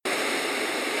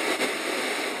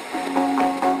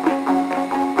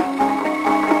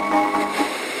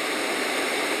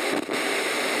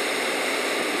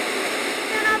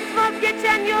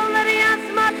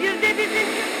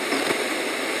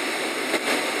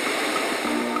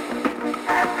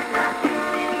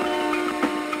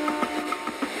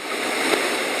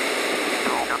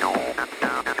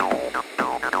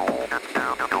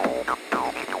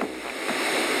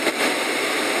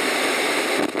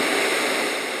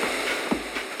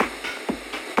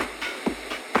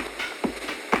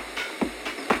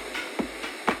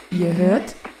Ihr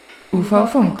hört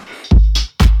UV-Funk.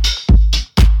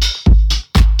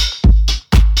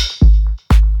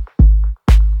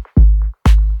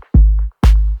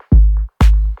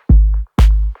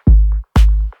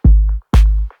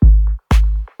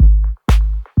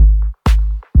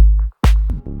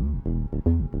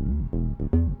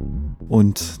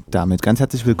 Und damit ganz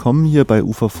herzlich willkommen hier bei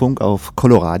UV-Funk auf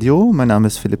Coloradio. Mein Name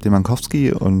ist Philipp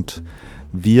Demankowski und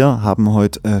wir haben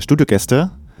heute Studiogäste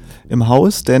im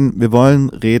Haus, denn wir wollen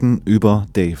reden über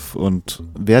Dave. Und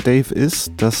wer Dave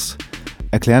ist, das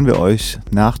erklären wir euch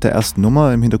nach der ersten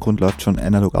Nummer. Im Hintergrund läuft schon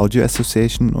Analog Audio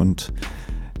Association und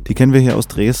die kennen wir hier aus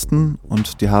Dresden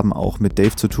und die haben auch mit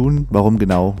Dave zu tun. Warum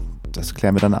genau, das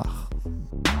klären wir danach.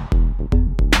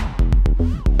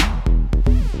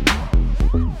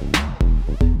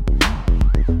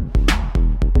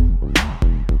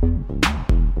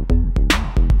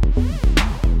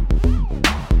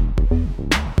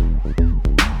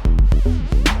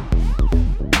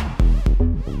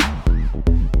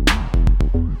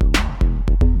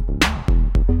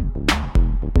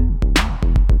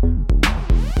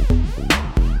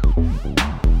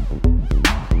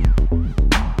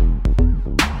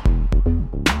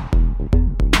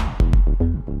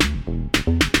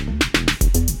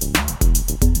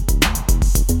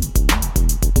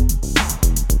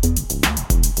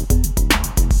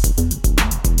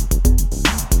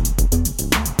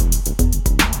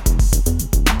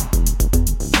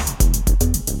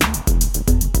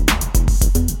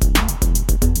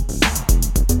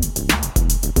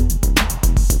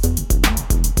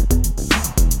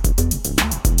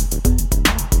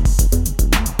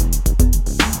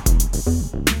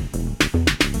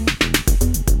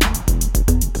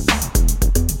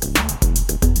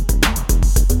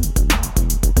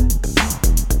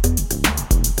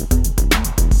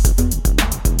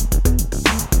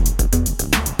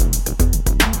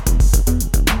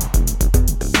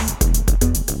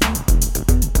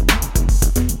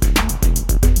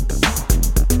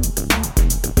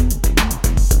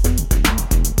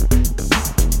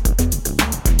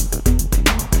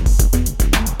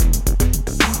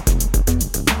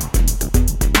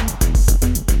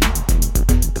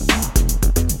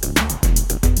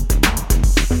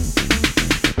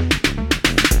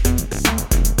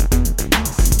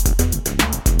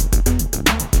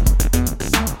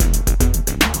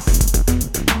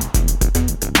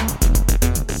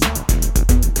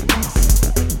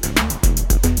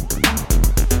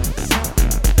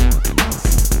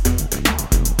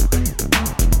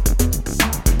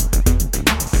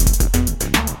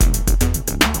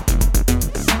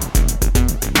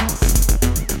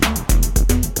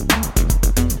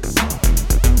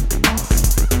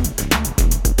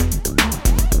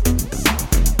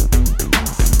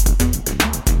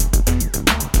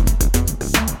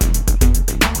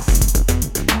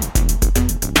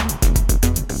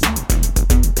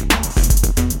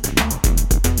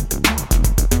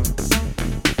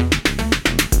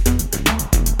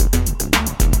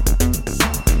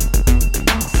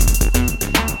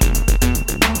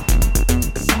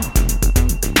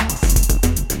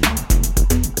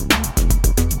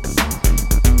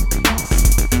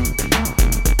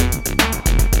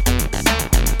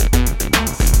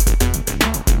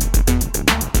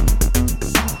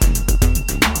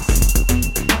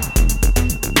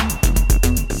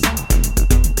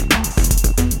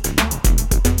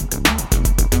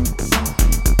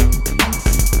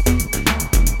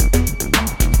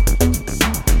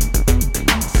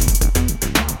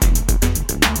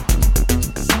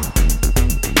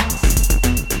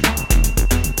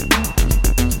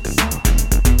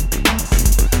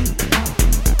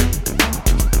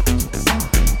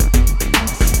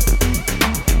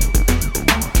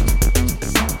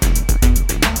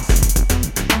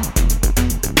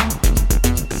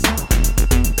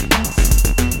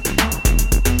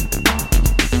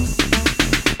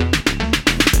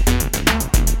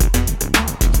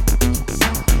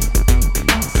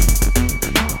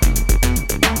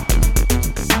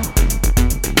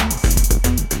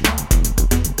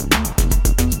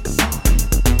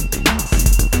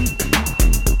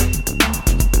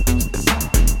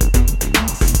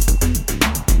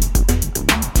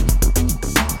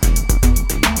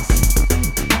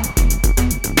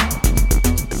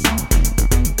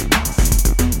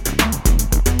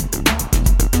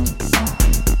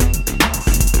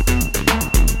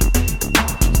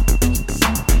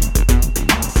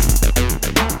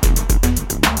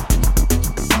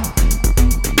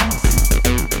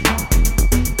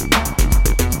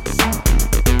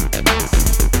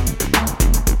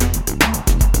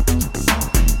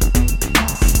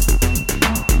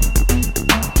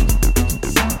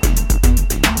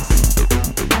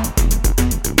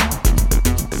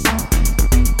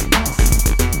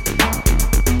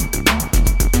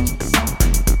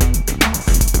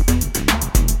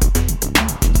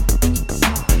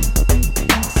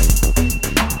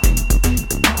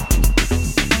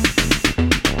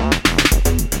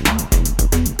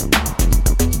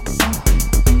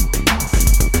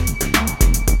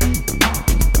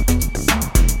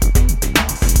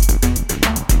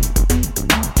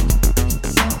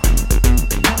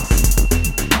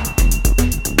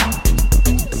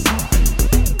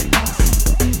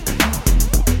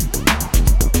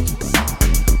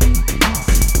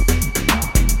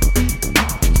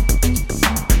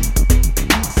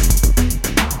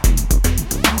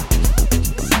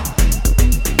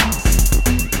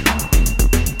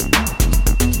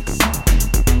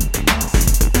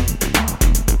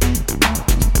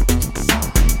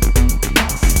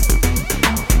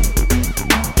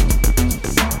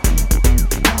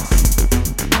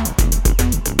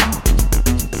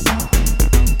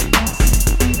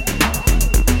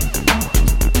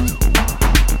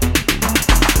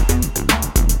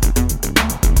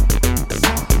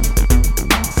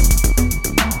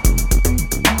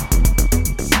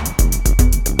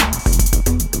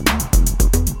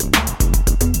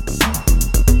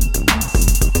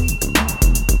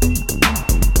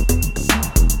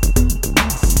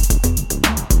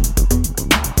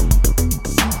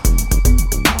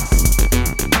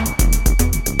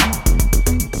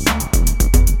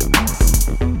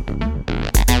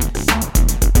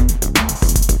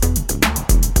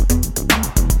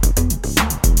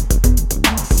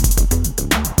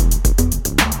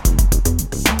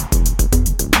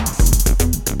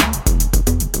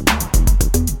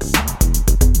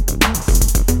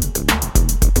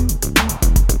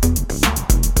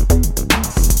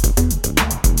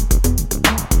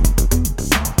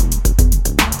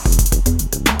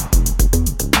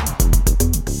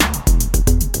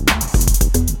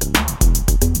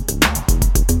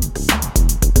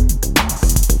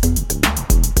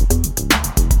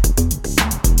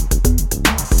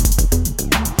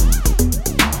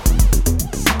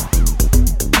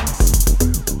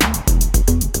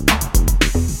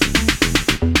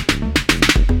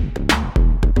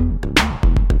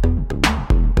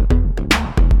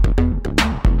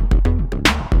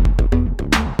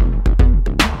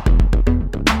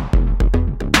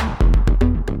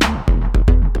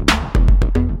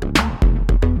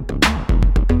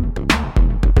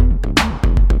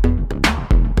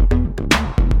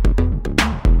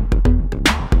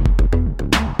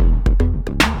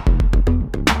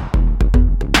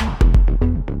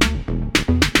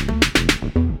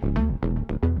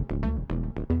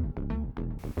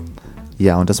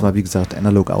 Ja, und das war wie gesagt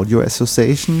Analog Audio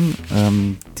Association,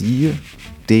 die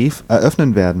Dave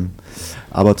eröffnen werden.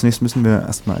 Aber zunächst müssen wir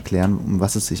erstmal erklären, um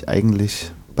was es sich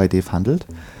eigentlich bei Dave handelt.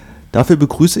 Dafür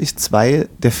begrüße ich zwei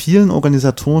der vielen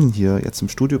Organisatoren hier jetzt im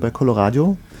Studio bei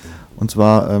Coloradio. Und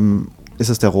zwar ist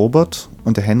es der Robert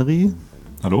und der Henry.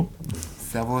 Hallo.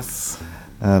 Servus.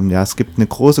 Ja, es gibt eine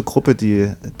große Gruppe,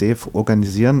 die Dave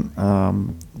organisieren.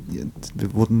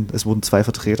 Es wurden 2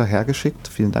 Vertreter hergeschickt.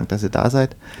 Vielen Dank, dass ihr da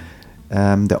seid.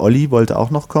 Der Olli wollte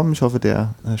auch noch kommen. Ich hoffe,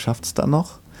 der schafft es dann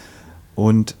noch.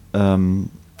 Und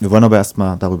wir wollen aber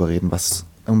erstmal darüber reden,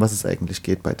 um was es eigentlich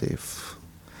geht bei Dave.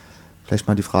 Vielleicht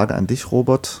mal die Frage an dich,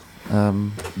 Robert.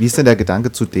 Wie ist denn der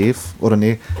Gedanke zu Dave? Oder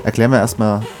nee, erklären wir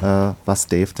erstmal, was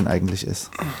Dave denn eigentlich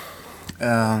ist.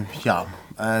 Dave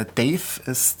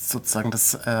ist sozusagen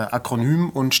das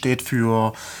Akronym und steht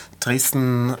für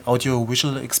Dresden Audio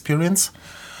Visual Experience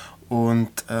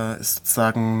und ist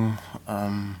sozusagen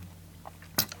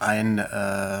ein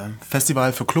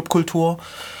Festival für Clubkultur,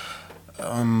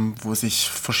 wo sich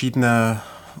verschiedene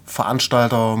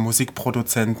Veranstalter,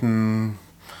 Musikproduzenten,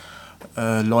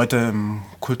 Leute im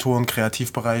Kultur- und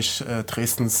Kreativbereich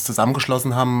Dresdens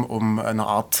zusammengeschlossen haben, um eine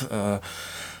Art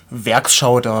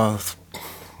Werksschau der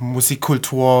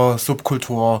Musikkultur,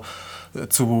 Subkultur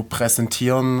zu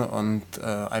präsentieren und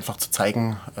einfach zu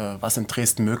zeigen, was in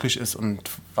Dresden möglich ist und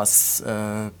was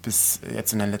bis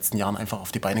jetzt in den letzten Jahren einfach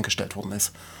auf die Beine gestellt worden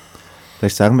ist.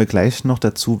 Vielleicht sagen wir gleich noch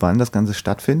dazu, wann das Ganze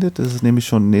stattfindet. Das ist nämlich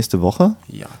schon nächste Woche.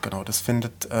 Ja, genau. Das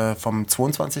findet vom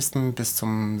 22. bis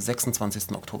zum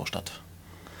 26. Oktober statt.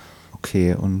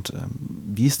 Okay, und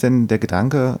wie ist denn der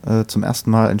Gedanke zum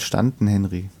ersten Mal entstanden,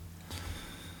 Henry?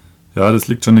 Ja, das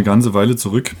liegt schon eine ganze Weile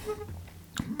zurück.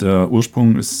 Der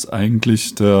Ursprung ist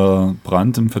eigentlich der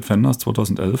Brand im Pfadfinders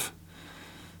 2011.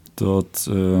 Dort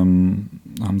haben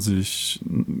sich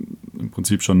im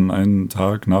Prinzip schon einen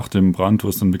Tag nach dem Brand, wo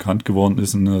es dann bekannt geworden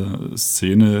ist, in der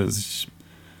Szene sich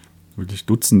wirklich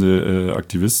Dutzende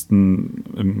Aktivisten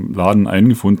im Laden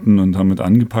eingefunden und haben mit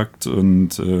angepackt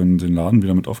und den Laden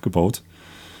wieder mit aufgebaut.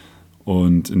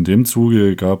 Und in dem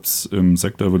Zuge gab es im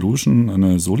Sector Evolution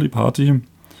eine Soli-Party.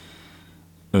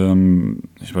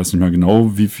 Ich weiß nicht mehr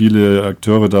genau, wie viele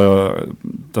Akteure da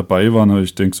dabei waren, aber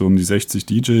ich denke so um die 60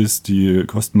 DJs, die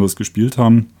kostenlos gespielt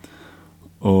haben.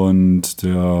 Und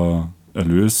der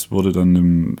Erlös wurde dann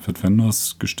im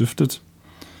Pfadfinders gestiftet.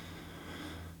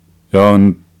 Ja,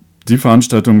 und die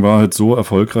Veranstaltung war halt so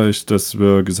erfolgreich, dass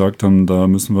wir gesagt haben, da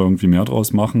müssen wir irgendwie mehr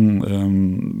draus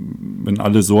machen. Wenn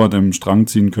alle so an einem Strang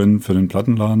ziehen können für den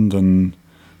Plattenladen, dann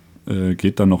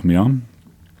geht da noch mehr.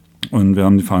 Und wir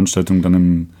haben die Veranstaltung dann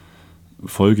im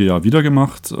Folgejahr wieder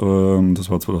gemacht. Das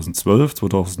war 2012,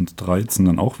 2013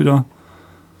 dann auch wieder.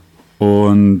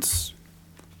 Und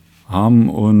haben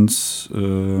uns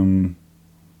dann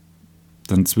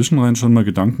zwischenrein schon mal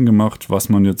Gedanken gemacht, was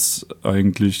man jetzt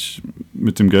eigentlich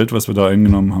mit dem Geld, was wir da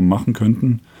eingenommen haben, machen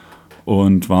könnten.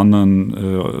 Und waren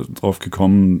dann drauf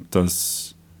gekommen,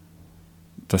 dass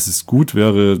es gut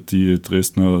wäre, die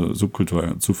Dresdner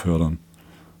Subkultur zu fördern.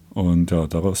 Und ja,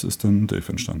 daraus ist dann Dave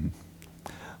entstanden.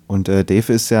 Und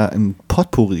Dave ist ja ein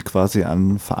Potpourri quasi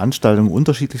an Veranstaltungen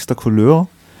unterschiedlichster Couleur.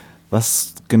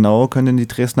 Was genau können die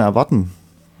Dresdner erwarten?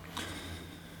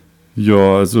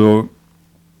 Ja, also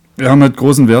wir haben halt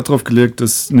großen Wert darauf gelegt,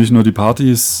 dass nicht nur die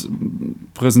Partys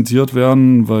präsentiert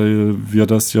werden, weil wir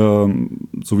das ja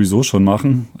sowieso schon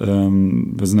machen.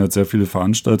 Wir sind halt sehr viele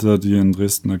Veranstalter, die in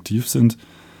Dresden aktiv sind.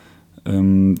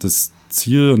 Das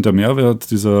Ziel und der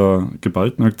Mehrwert dieser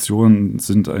geballten Aktion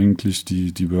sind eigentlich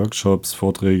die Workshops,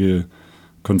 Vorträge,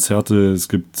 Konzerte. Es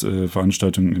gibt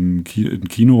Veranstaltungen in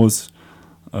Kinos,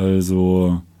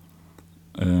 also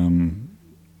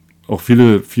auch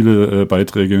viele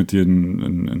Beiträge, die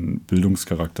einen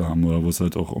Bildungscharakter haben oder wo es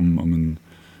halt auch um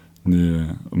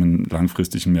einen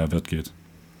langfristigen Mehrwert geht.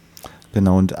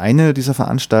 Genau, und eine dieser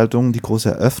Veranstaltungen, die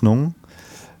große Eröffnung,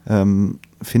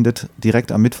 findet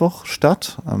direkt am Mittwoch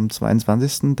statt, am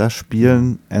 22. Da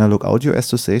spielen Analog Audio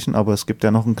Association, aber es gibt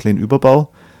ja noch einen kleinen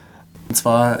Überbau. Und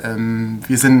zwar,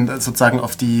 wir sind sozusagen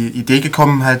auf die Idee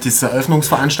gekommen, halt diese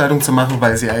Eröffnungsveranstaltung zu machen,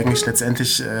 weil sie eigentlich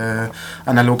letztendlich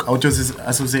Analog Audio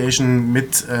Association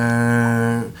mit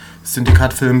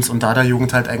Syndikat Films und Dada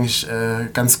Jugend halt eigentlich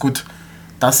ganz gut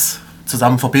das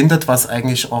zusammen verbindet, was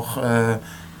eigentlich auch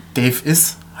Dave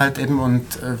ist halt eben und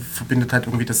verbindet halt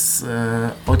irgendwie das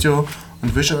Audio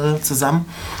und Visual zusammen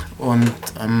und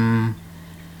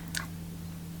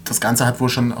das Ganze hat wohl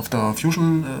schon auf der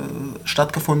Fusion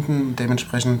stattgefunden.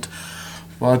 Dementsprechend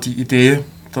war die Idee,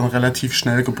 dann relativ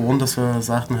schnell geboren, dass wir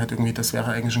sagten halt irgendwie, das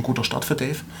wäre eigentlich ein guter Start für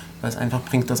Dave, weil es einfach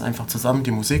bringt das einfach zusammen,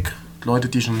 die Musik, Leute,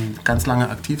 die schon ganz lange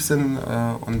aktiv sind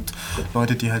und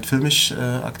Leute, die halt filmisch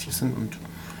aktiv sind und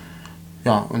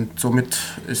ja, und somit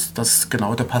ist das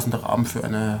genau der passende Rahmen für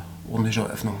eine ordentliche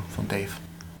Eröffnung von Dave.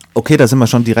 Okay, da sind wir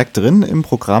schon direkt drin im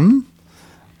Programm.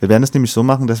 Wir werden es nämlich so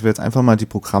machen, dass wir jetzt einfach mal die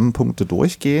Programmpunkte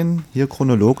durchgehen, hier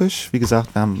chronologisch. Wie gesagt,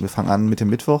 wir fangen an mit dem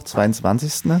Mittwoch,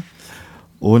 22.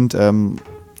 Und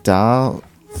da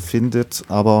findet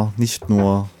aber nicht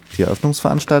nur die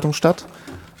Eröffnungsveranstaltung statt,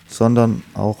 sondern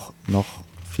auch noch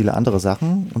viele andere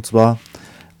Sachen. Und zwar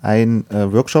ein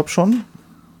Workshop schon,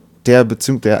 der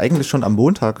eigentlich schon am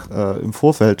Montag im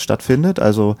Vorfeld stattfindet.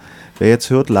 Also wer jetzt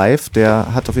hört live,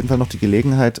 der hat auf jeden Fall noch die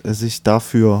Gelegenheit, sich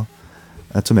dafür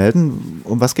zu melden.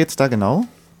 Um was geht es da genau?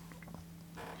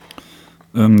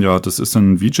 Ja, das ist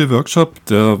ein VJ-Workshop,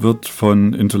 der wird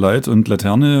von Into Light und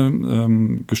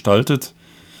Laterne gestaltet.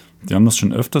 Die haben das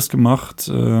schon öfters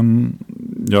gemacht.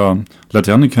 Ja,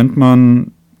 Laterne kennt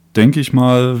man, denke ich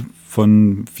mal,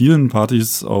 von vielen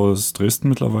Partys aus Dresden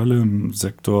mittlerweile, im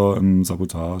Sektor, im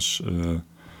Sabotage.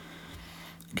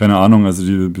 Keine Ahnung, also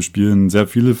die bespielen sehr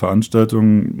viele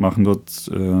Veranstaltungen, machen dort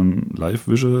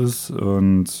Live-Visuals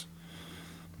und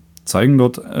zeigen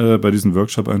dort bei diesem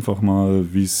Workshop einfach mal,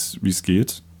 wie es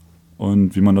geht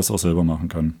und wie man das auch selber machen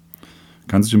kann.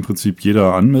 Kann sich im Prinzip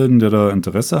jeder anmelden, der da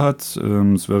Interesse hat.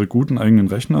 Es wäre gut, einen eigenen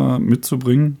Rechner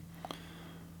mitzubringen.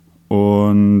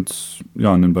 Und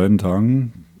ja, an den beiden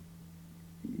Tagen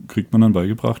kriegt man dann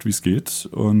beigebracht, wie es geht.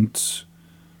 Und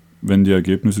wenn die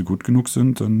Ergebnisse gut genug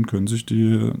sind, dann können sich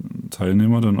die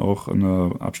Teilnehmer dann auch an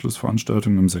der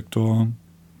Abschlussveranstaltung im Sektor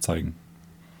zeigen.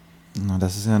 Na,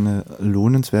 das ist ja eine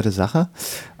lohnenswerte Sache.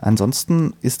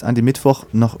 Ansonsten ist an dem Mittwoch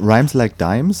noch Rhymes Like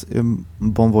Dimes im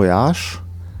Bon Voyage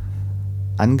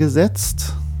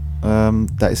angesetzt.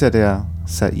 Da ist ja der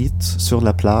Said sur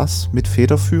la Place mit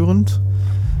federführend.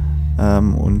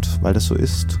 Und weil das so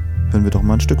ist, hören wir doch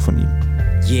mal ein Stück von ihm.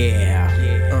 Yeah,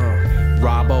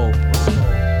 Robbo,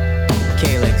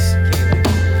 Calyx,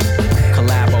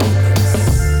 Collabo,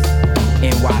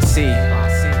 NYC,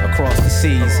 across the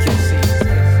seas.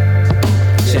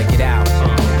 Check it out.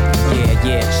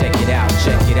 Yeah, check it out,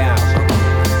 check it out.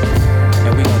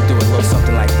 And we gonna do a little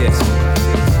something like this.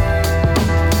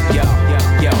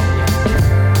 Yo.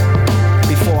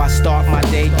 Before I start my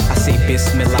day, I say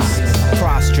Bismillah.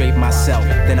 Prostrate myself,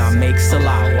 then I make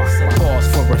salah. Pause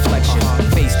for reflection,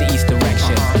 face the east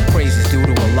direction. Praises due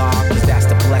to Allah, cause that's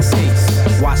the blessing.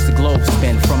 Watch the globe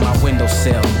spin from my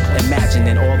windowsill.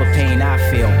 Imagining all the pain I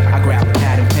feel. I grab a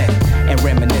pad and pen and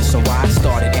reminisce on why I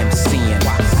started MCing.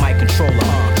 My controller,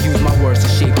 use my words to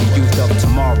shape the youth of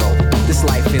tomorrow. This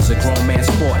life is a grown man's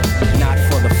sport, not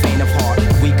for the faint of heart.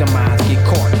 Weaker minds get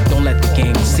caught, don't let the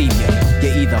game deceive you.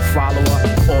 You're either a follower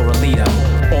or a leader,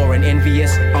 or an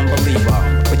envious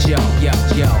unbeliever. But yo,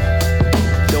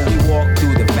 though we walk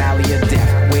through the valley of death,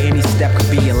 where any step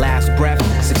could be your last breath,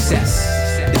 success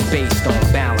is based on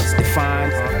balance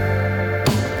defined.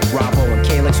 Robbo and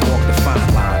Calyx walk the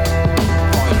fine line.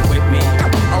 Are you with me?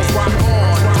 I'll rock on.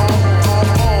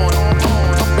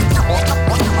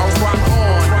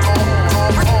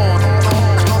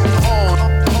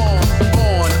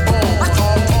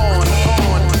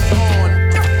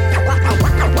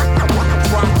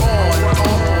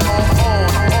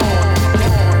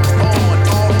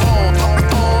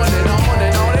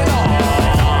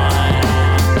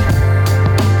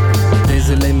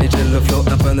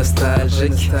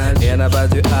 Nostalgique, rien à bas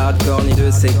du hardcore ni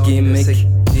de ses gimmicks.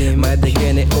 Ma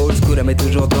dégaine est old school, elle met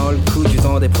toujours dans le coup du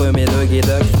temps des premiers de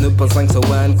Duck, Snoop pour 5 sur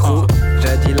One Crew.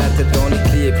 J'ai dit la tête dans les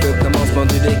clips, le commencement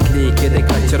du déclic et des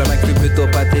claques sur la Mac plutôt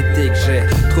pathétique. J'ai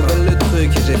trouvé le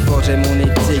truc et j'ai forgé mon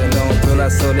éthique dans de la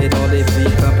sol et dans des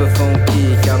beats un peu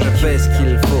funky, car je fais ce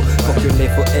qu'il faut pour que les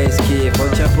faux esquivent.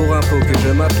 Retiens pour info que je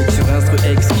m'applique sur instru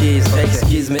exquise.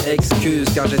 Exquise mes excuses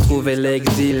car j'ai trouvé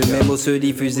l'exil. Mes mots se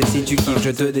diffusent et si tu kiffes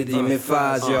je te dédie mes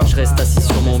phases. Je reste assis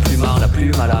sur mon plumard, la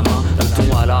plume à la main, le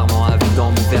ton alarmant avec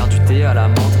dans mon verre du thé à la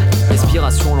menthe.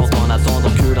 Respiration lente en attendant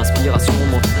que l'inspiration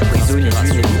monte. Prisonnier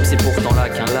d'une ellipse et pourtant là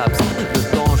qu'un laps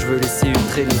de temps. Je veux laisser une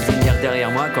traînée de lumière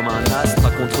derrière moi comme un astre à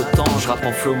contre-temps. Je rappe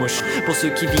en flow moche pour ceux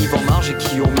qui vivent en marge et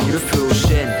qui ont mis le feu aux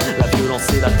chaînes. La violence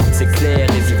et l'attente c'est clair,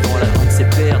 et vivre dans l'attente c'est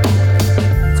perdre.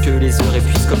 Que les heures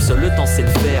épuisent comme seul le temps sait le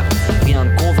faire. Rien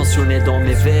de conventionnel dans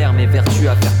mes vers, mes vertus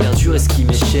à faire perdurer ce qui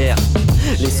m'est cher.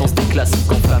 L'essence déclare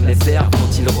classique enflamme les verbes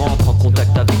quand ils rentrent en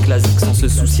contact avec la zik sans se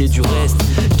soucier du reste.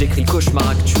 J'écris le cauchemar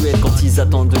actuel quand ils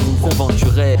attendent de nous qu'on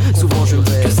vendurait. Souvent je me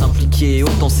dis que s'impliquer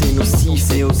autant c'est nocif,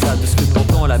 mais au cas de ce que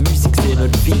t'entends, la musique c'est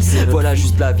notre vie. Voilà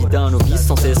juste la vie d'un novice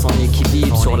sans cesse en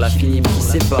équilibre sur la film qui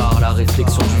sépare la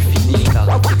réflexion du feeling, la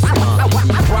réflexion infinie.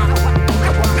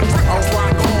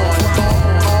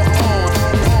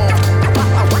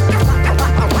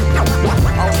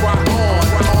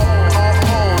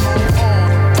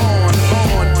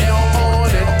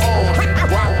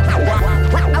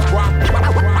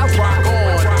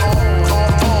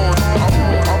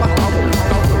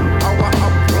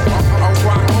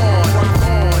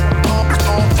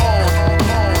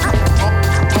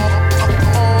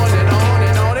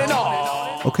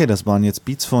 Okay, das waren jetzt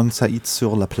Beats von Said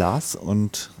sur la Place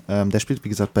und der spielt, wie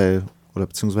gesagt,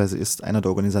 beziehungsweise ist einer der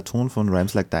Organisatoren von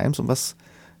Rhymes Like Dimes. Um was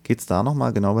geht's da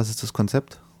nochmal genau? Was ist das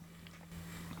Konzept?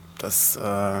 Das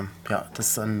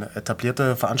ist eine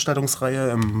etablierte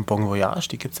Veranstaltungsreihe im Bon Voyage.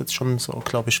 Die gibt es jetzt schon so,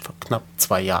 glaube ich, für knapp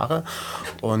 2 Jahre.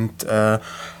 Und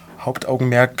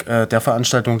Hauptaugenmerk der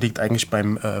Veranstaltung liegt eigentlich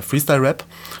beim Freestyle-Rap,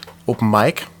 Open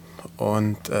Mic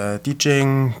und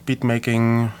DJing,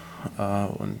 Beatmaking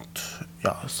und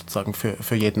ja, sozusagen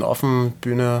für jeden offen,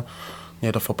 Bühne,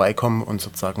 jeder vorbeikommen und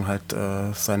sozusagen halt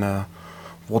seine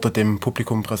Worte dem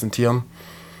Publikum präsentieren.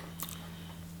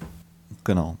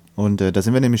 Genau. Und da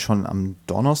sind wir nämlich schon am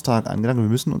Donnerstag angelangt. Wir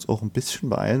müssen uns auch ein bisschen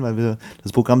beeilen, weil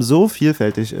das Programm so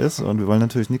vielfältig ist und wir wollen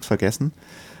natürlich nichts vergessen.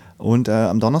 Und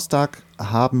am Donnerstag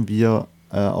haben wir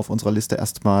auf unserer Liste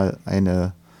erstmal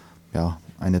eine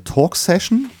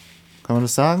Talk-Session, kann man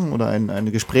das sagen, oder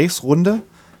eine Gesprächsrunde.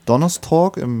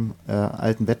 Donnerstalk im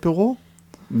alten Wettbüro.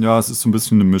 Ja, es ist so ein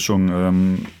bisschen eine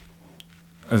Mischung.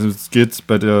 Also es geht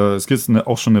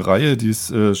auch schon eine Reihe, die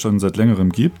es schon seit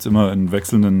längerem gibt, immer in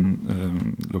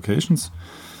wechselnden Locations.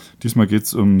 Diesmal geht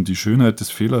es um die Schönheit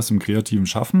des Fehlers im kreativen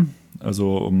Schaffen,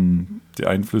 also um die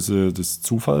Einflüsse des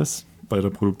Zufalls bei der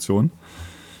Produktion.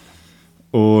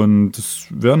 Und es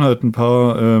werden halt ein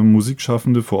paar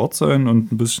Musikschaffende vor Ort sein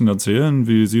und ein bisschen erzählen,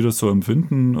 wie sie das so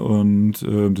empfinden und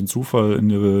den Zufall in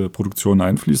ihre Produktion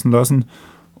einfließen lassen.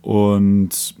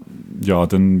 Und ja,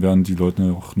 dann werden die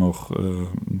Leute auch noch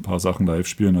ein paar Sachen live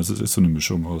spielen. Also es ist so eine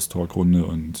Mischung aus Talkrunde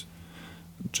und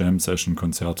Jam-Session,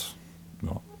 Konzert.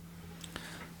 Ja.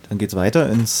 Dann geht's weiter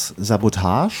ins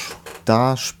Sabotage.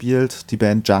 Da spielt die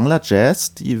Band Jungler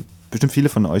Jazz, die bestimmt viele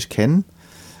von euch kennen.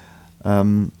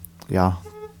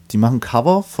 Die machen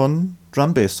Cover von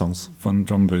Drum-Bass-Songs. Von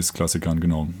Drum-Bass-Klassikern,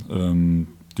 genau.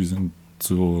 Die sind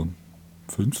zu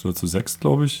 5 oder zu 6,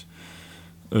 glaube ich.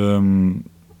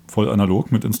 Voll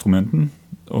analog mit Instrumenten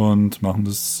und machen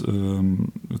das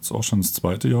jetzt auch schon das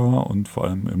 2. Jahr und vor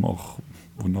allem eben auch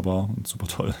wunderbar und super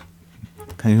toll.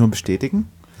 Kann ich nur bestätigen.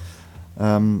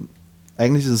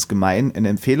 Eigentlich ist es gemein, eine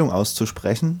Empfehlung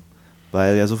auszusprechen,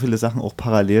 weil ja so viele Sachen auch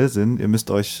parallel sind. Ihr müsst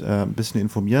euch ein bisschen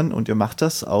informieren und ihr macht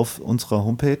das auf unserer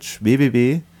Homepage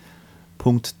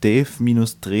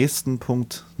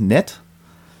www.dave-dresden.net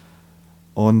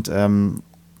und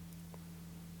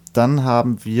dann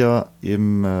haben wir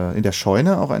in der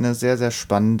Scheune auch eine sehr, sehr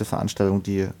spannende Veranstaltung,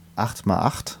 die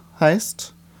 8x8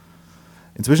 heißt.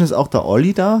 Inzwischen ist auch der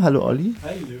Olli da. Hallo Olli.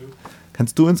 Hallo.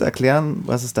 Kannst du uns erklären,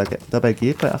 was es dabei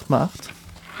geht bei 8x8?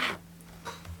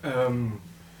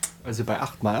 Also bei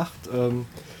 8x8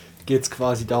 geht es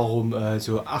quasi darum,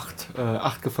 so 8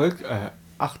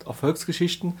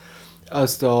 Erfolgsgeschichten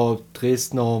aus der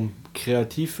Dresdner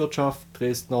Kreativwirtschaft,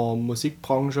 Dresdner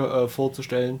Musikbranche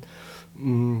vorzustellen.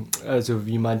 Also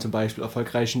wie man zum Beispiel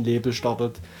erfolgreich ein Label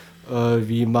startet,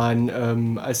 wie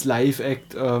man als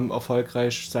Live-Act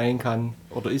erfolgreich sein kann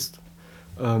oder ist,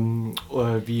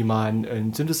 wie man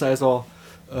einen Synthesizer,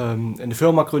 eine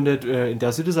Firma gründet, in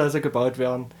der Synthesizer gebaut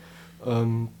werden.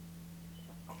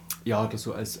 Ja, das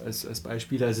so als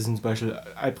Beispiele. Also sind zum Beispiel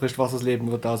Albrecht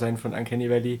Wassersleben wird da sein von Uncanny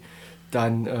Valley.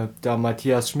 Dann der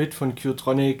Matthias Schmidt von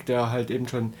Q-Tronic, der halt eben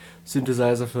schon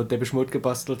Synthesizer für Depeche Mode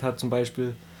gebastelt hat zum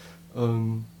Beispiel.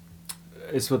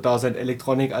 Es wird da sein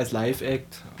Electronic als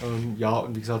Live-Act. Ja,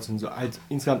 und wie gesagt, sind so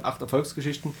insgesamt 8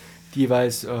 Erfolgsgeschichten, die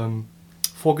jeweils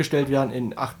vorgestellt werden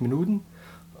in 8 Minuten.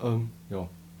 Ja.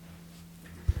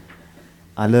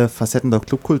 Alle Facetten der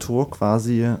Clubkultur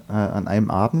quasi an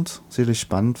einem Abend. Sicherlich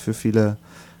spannend für viele,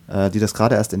 die das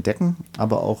gerade erst entdecken,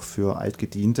 aber auch für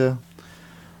Altgediente.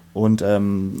 Und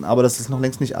aber das ist noch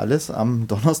längst nicht alles am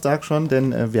Donnerstag schon,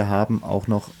 denn wir haben auch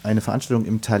noch eine Veranstaltung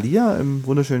im Thalia, im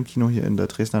wunderschönen Kino hier in der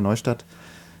Dresdner Neustadt.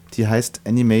 Die heißt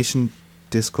Animation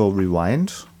Disco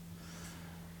Rewind.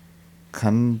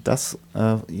 Kann das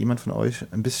jemand von euch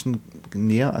ein bisschen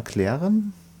näher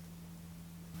erklären?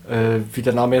 wie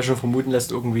der Name ja schon vermuten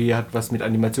lässt, irgendwie hat was mit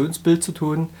Animationsbild zu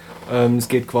tun. Es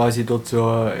geht quasi dort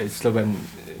so, ich glaube, ein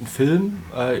Film,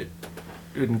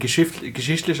 ein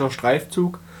geschichtlicher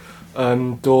Streifzug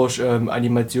durch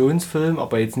Animationsfilm,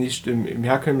 aber jetzt nicht im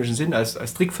herkömmlichen Sinn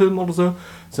als Trickfilm oder so,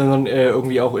 sondern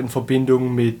irgendwie auch in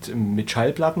Verbindung mit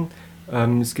Schallplatten.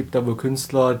 Es gibt da wohl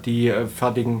Künstler, die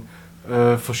fertigen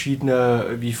verschiedene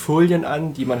wie Folien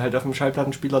an, die man halt auf den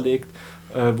Schallplattenspieler legt,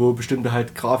 wo bestimmte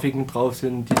halt Grafiken drauf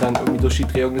sind, die dann irgendwie durch die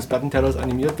Drehung des Plattentellers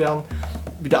animiert werden,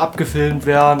 wieder abgefilmt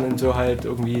werden und so halt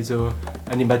irgendwie so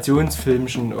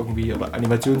Animationsfilmchen irgendwie oder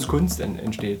Animationskunst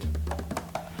entsteht.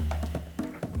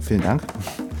 Vielen Dank.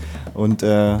 Und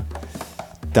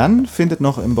dann findet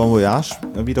noch im Bon Voyage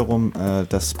wiederum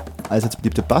das allseits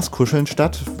beliebte Basskuscheln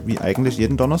statt, wie eigentlich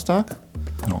jeden Donnerstag.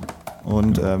 Ja.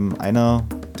 Und einer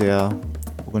der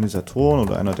Organisatoren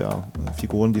oder einer der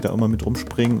Figuren, die da immer mit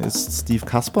rumspringen, ist Steve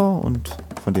Kasper und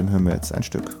von dem hören wir jetzt ein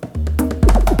Stück.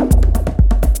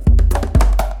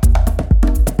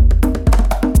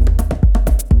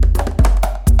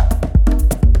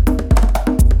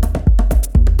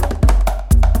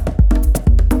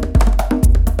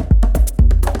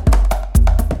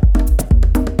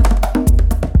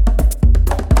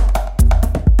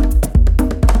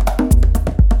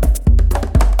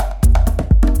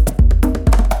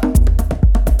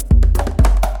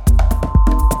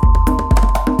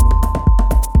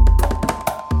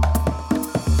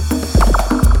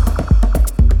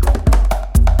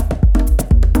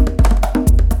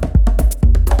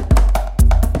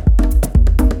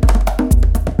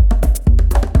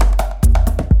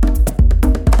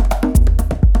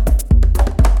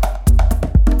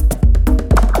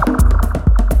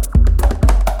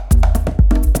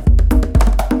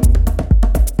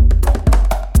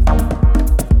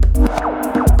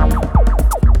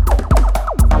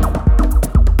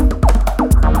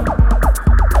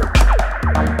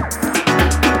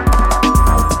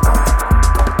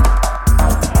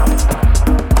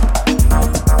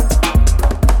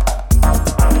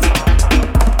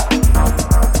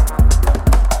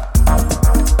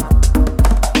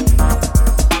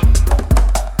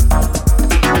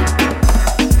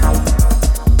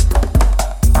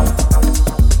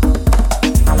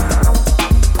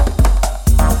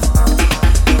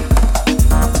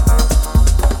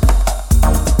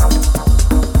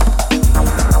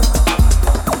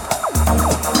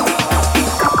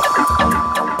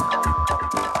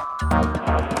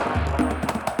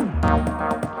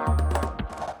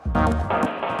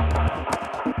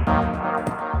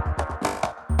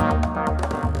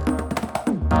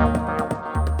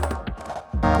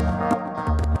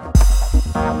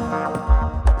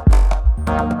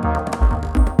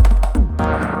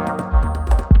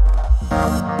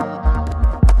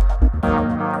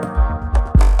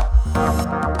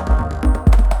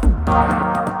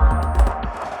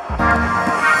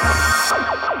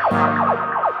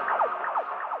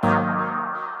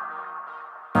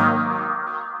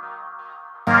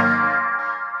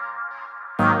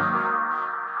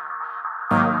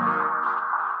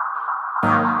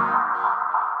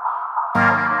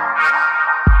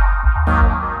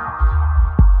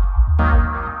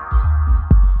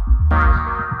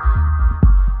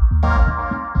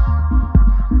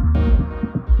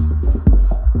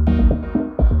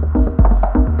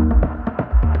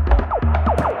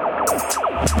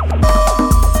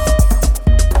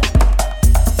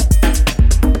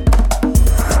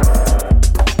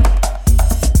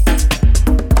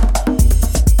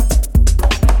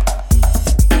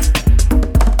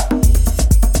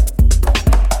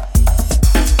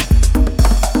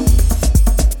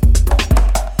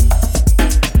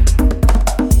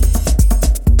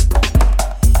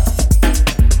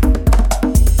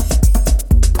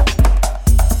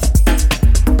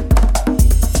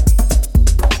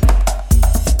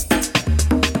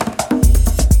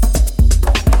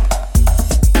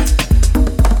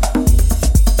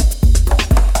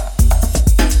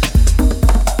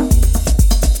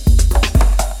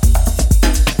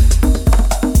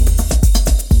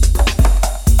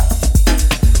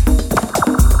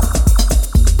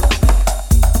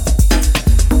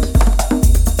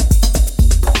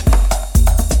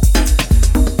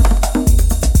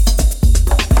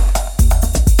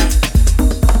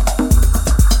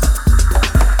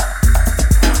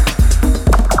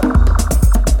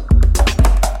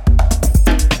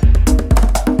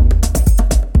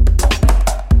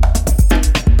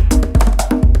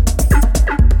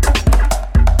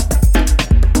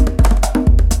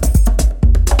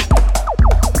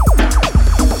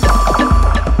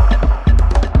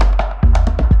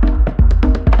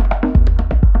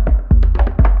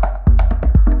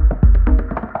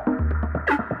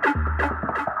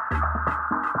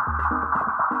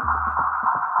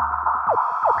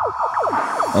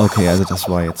 Okay, also das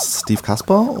war jetzt Steve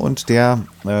Kasper und der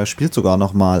spielt sogar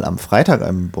nochmal am Freitag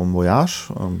im Bon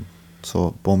Voyage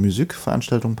zur Bon Musique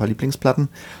Veranstaltung, ein paar Lieblingsplatten.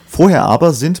 Vorher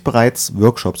aber sind bereits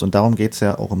Workshops und darum geht es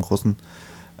ja auch im Großen,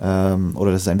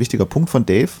 oder das ist ein wichtiger Punkt von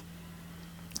Dave.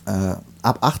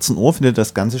 Ab 18 Uhr findet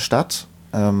das Ganze statt.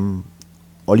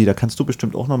 Olli, da kannst du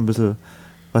bestimmt auch noch ein bisschen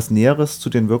was Näheres zu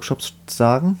den Workshops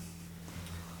sagen.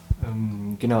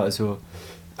 Genau, also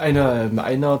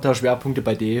einer der Schwerpunkte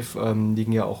bei Dave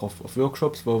liegen ja auch auf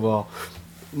Workshops, wo wir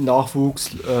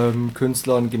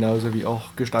Nachwuchskünstlern genauso wie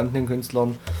auch gestandenen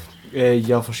Künstlern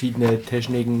ja verschiedene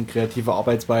Techniken, kreative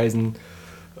Arbeitsweisen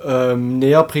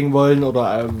näher bringen wollen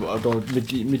oder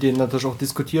mit denen natürlich auch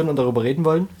diskutieren und darüber reden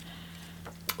wollen.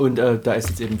 Und da ist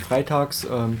jetzt eben freitags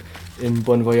im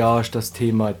Bon Voyage das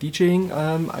Thema DJing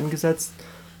angesetzt.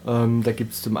 Da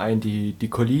gibt es zum einen die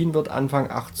Colleen wird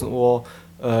Anfang 18 Uhr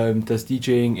das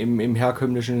DJing im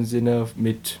herkömmlichen Sinne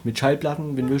mit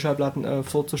Schallplatten, Vinylschallplatten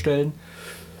vorzustellen.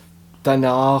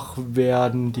 Danach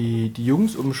werden die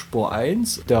Jungs um Spur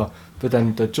 1, da wird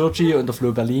dann der Georgie und der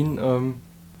Flo Berlin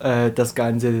das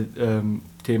ganze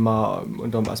Thema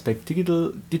unter dem Aspekt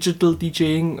Digital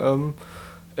DJing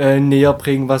näher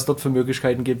bringen, was dort für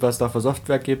Möglichkeiten gibt, was da für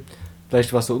Software gibt,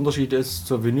 vielleicht was der Unterschied ist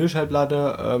zur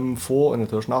Vinylschallplatte, Vor- und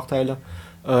natürlich Nachteile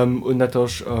und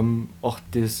natürlich auch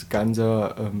das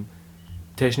ganze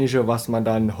Technische, was man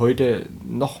dann heute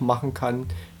noch machen kann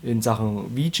in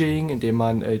Sachen VJing, indem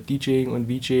man DJing und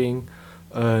VJing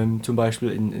zum Beispiel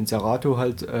in Serato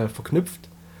halt verknüpft.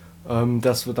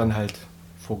 Das wird dann halt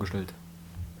vorgestellt.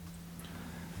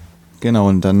 Genau,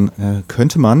 und dann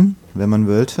könnte man, wenn man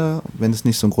wollte, wenn es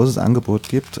nicht so ein großes Angebot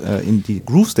gibt, in die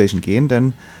Groove Station gehen,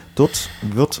 denn dort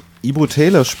wird Ibo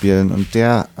Taylor spielen und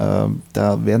der,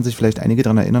 da werden sich vielleicht einige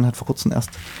daran erinnern, hat vor kurzem erst,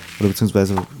 oder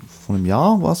beziehungsweise vor einem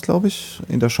Jahr war es, glaube ich,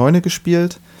 in der Scheune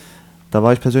gespielt. Da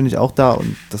war ich persönlich auch da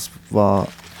und das war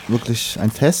wirklich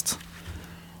ein Fest.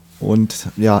 Und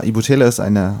ja, Ibo Taylor ist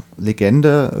eine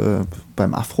Legende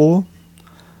beim Afro,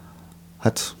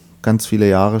 hat ganz viele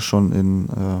Jahre schon in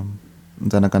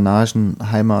seiner ghanaischen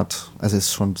Heimat, also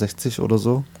ist schon 60 oder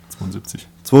so.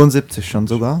 72 schon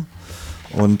sogar.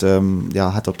 Und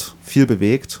ja, hat dort viel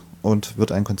bewegt und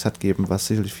wird ein Konzert geben, was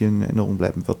sicherlich vielen in Erinnerung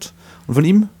bleiben wird. Und von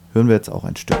ihm hören wir jetzt auch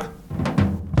ein Stück.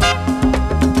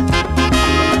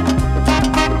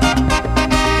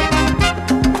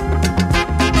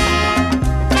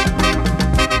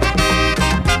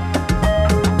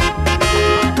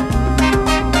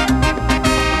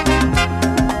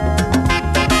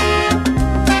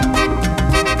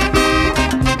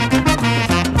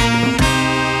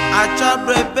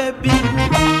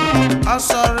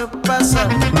 Sorry,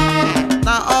 person.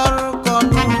 Na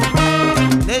orukono.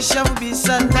 Nation be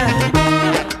Sunday.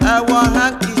 I want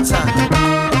hakita.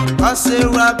 I say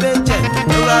rabeje.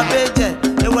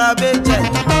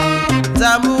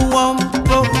 Tamu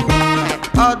wombo.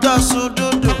 Odo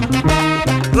sududu.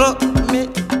 Grow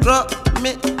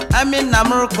me. I mean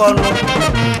namurukono.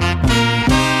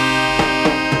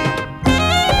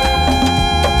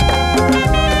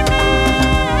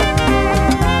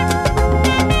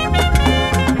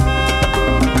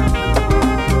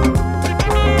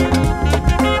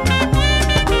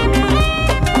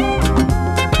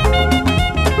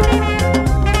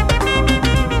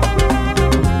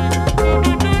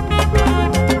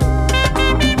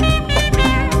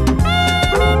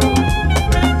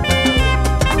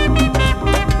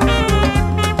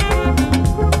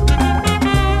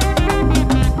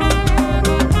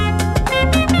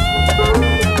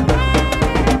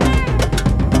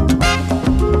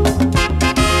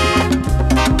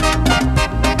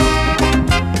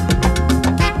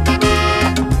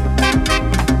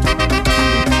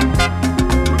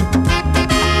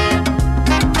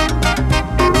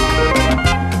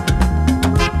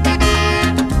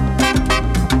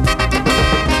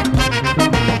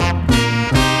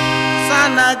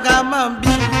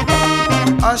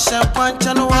 Ocean punch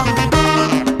and walk,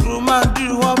 Ruma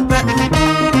do one pet,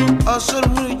 also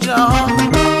Muja,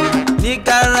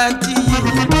 Nigarati,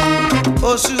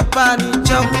 Osupani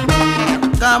chop,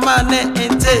 Kamane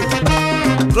and take,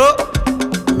 grow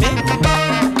me.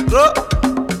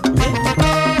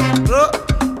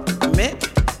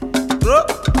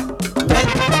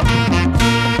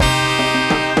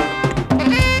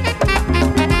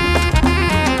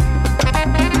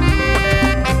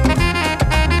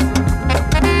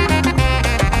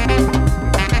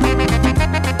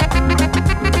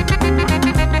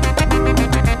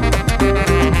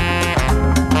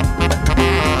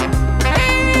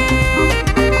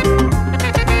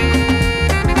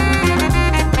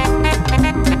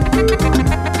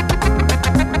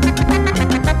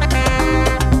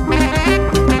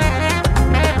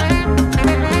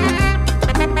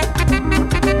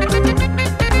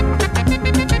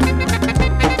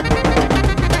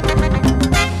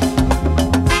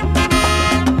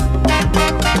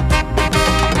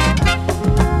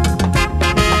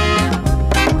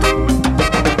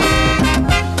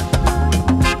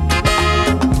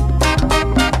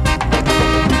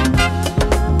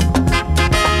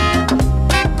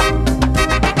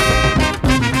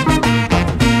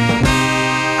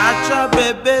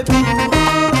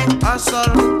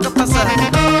 asor kapasa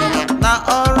na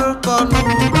orukonu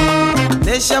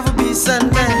neshafu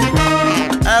bisande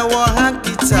ewo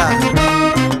hankita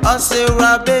ose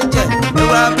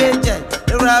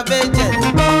rabeje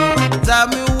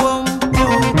tami wombo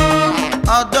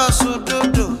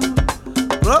odosududu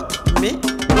rock me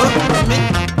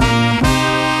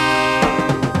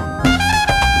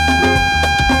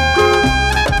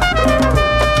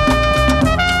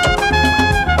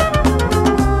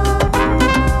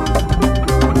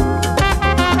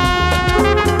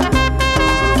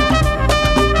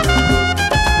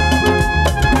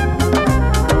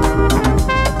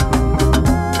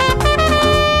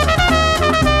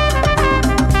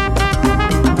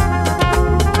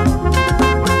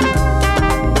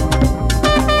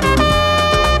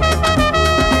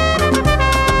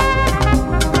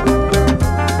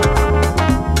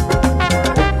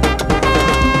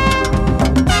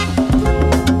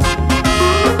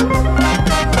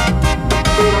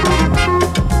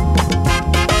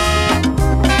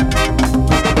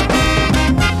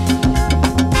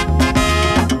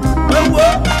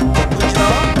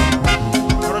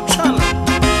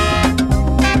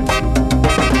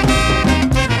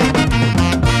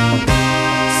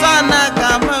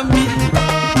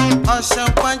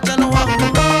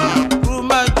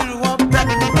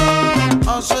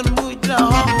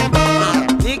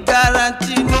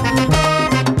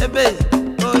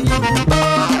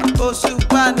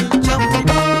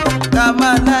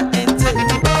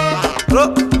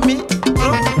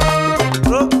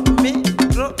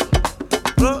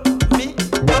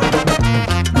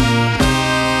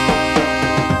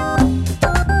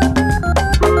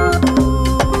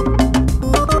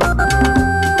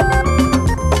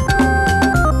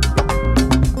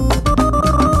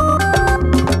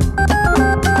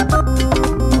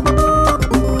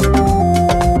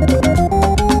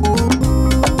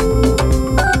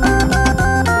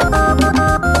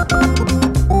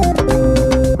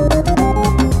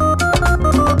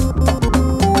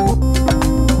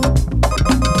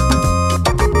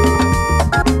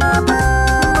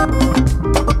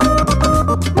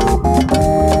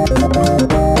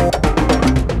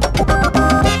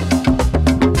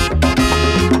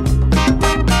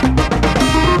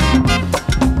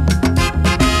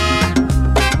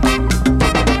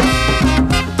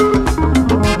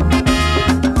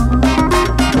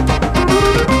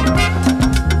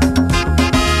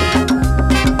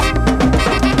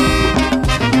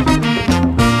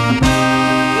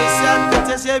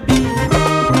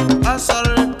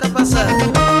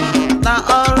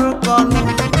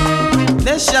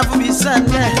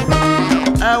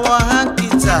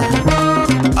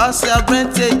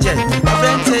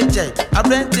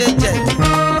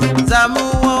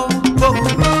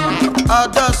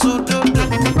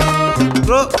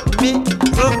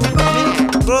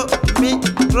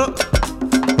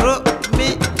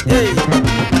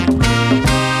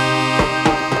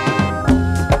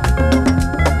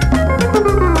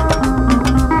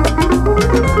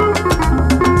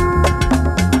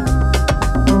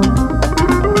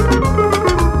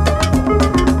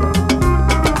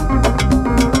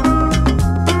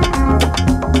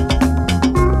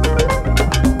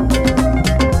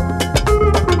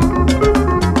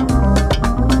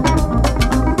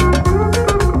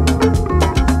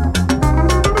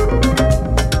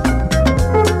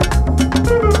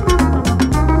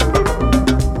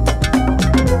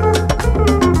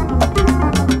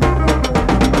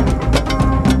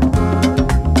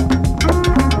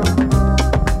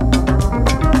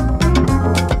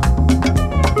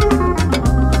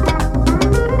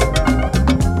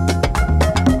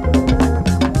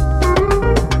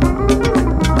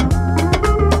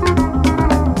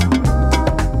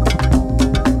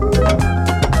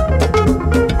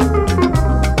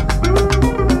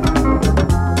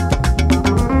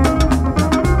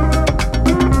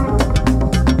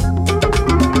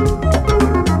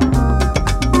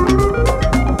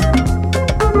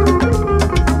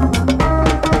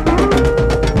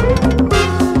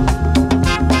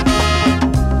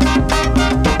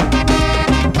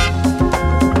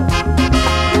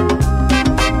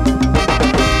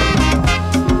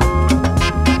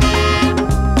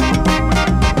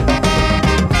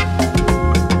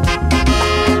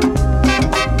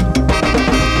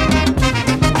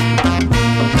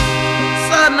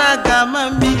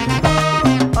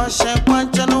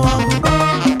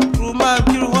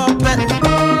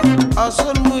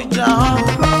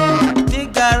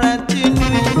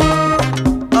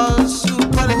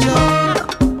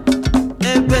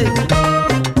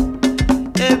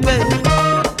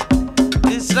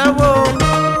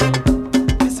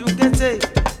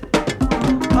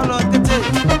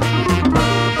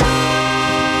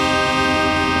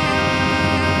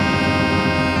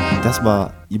Das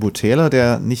war Ibo Taylor,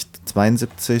 der nicht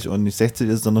 72 und nicht 60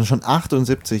 ist, sondern schon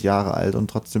 78 Jahre alt und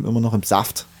trotzdem immer noch im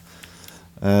Saft.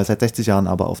 Seit 60 Jahren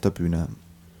aber auf der Bühne.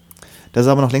 Das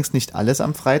ist aber noch längst nicht alles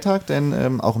am Freitag,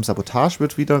 denn auch im Sabotage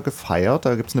wird wieder gefeiert.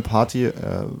 Da gibt es eine Party,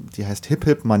 die heißt Hip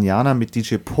Hip Manana mit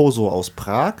DJ Pozo aus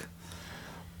Prag.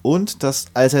 Und das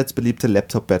allseits beliebte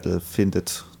Laptop Battle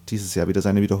findet dieses Jahr wieder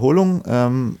seine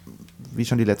Wiederholung, wie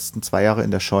schon die letzten 2 Jahre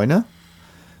in der Scheune.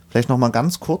 Vielleicht nochmal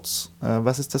ganz kurz,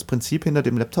 was ist das Prinzip hinter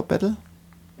dem Laptop Battle?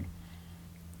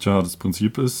 Tja, das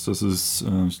Prinzip ist, dass es,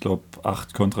 ich glaube,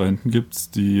 8 Kontrahenten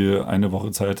gibt, die eine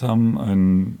Woche Zeit haben,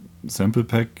 ein Sample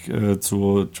Pack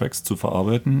zu Tracks zu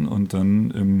verarbeiten und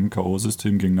dann im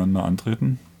K.O.-System gegeneinander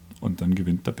antreten und dann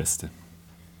gewinnt der Beste.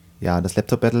 Ja, das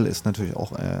Laptop Battle ist natürlich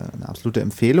auch eine absolute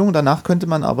Empfehlung. Danach könnte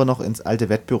man aber noch ins alte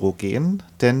Wettbüro gehen,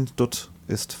 denn dort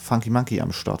ist Funky Monkey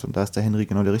am Start und da ist der Henry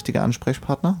genau der richtige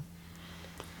Ansprechpartner.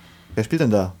 Wer spielt denn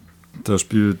da? Da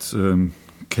spielt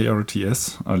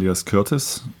KRTS alias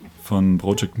Curtis von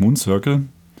Project Moon Circle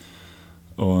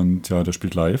und ja, der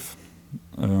spielt live.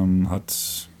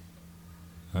 Hat,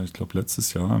 ja, ich glaube,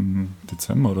 letztes Jahr im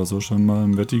Dezember oder so schon mal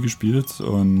im Wetti gespielt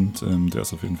und der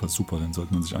ist auf jeden Fall super, den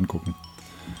sollte man sich angucken.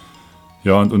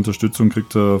 Ja, und Unterstützung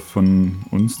kriegt er von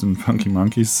uns, den Funky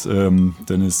Monkeys,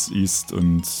 Dennis East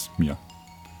und mir.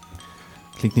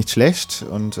 Klingt nicht schlecht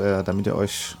und damit ihr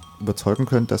euch überzeugen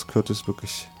könnt, dass Curtis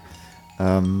wirklich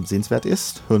sehenswert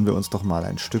ist, hören wir uns doch mal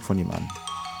ein Stück von ihm an.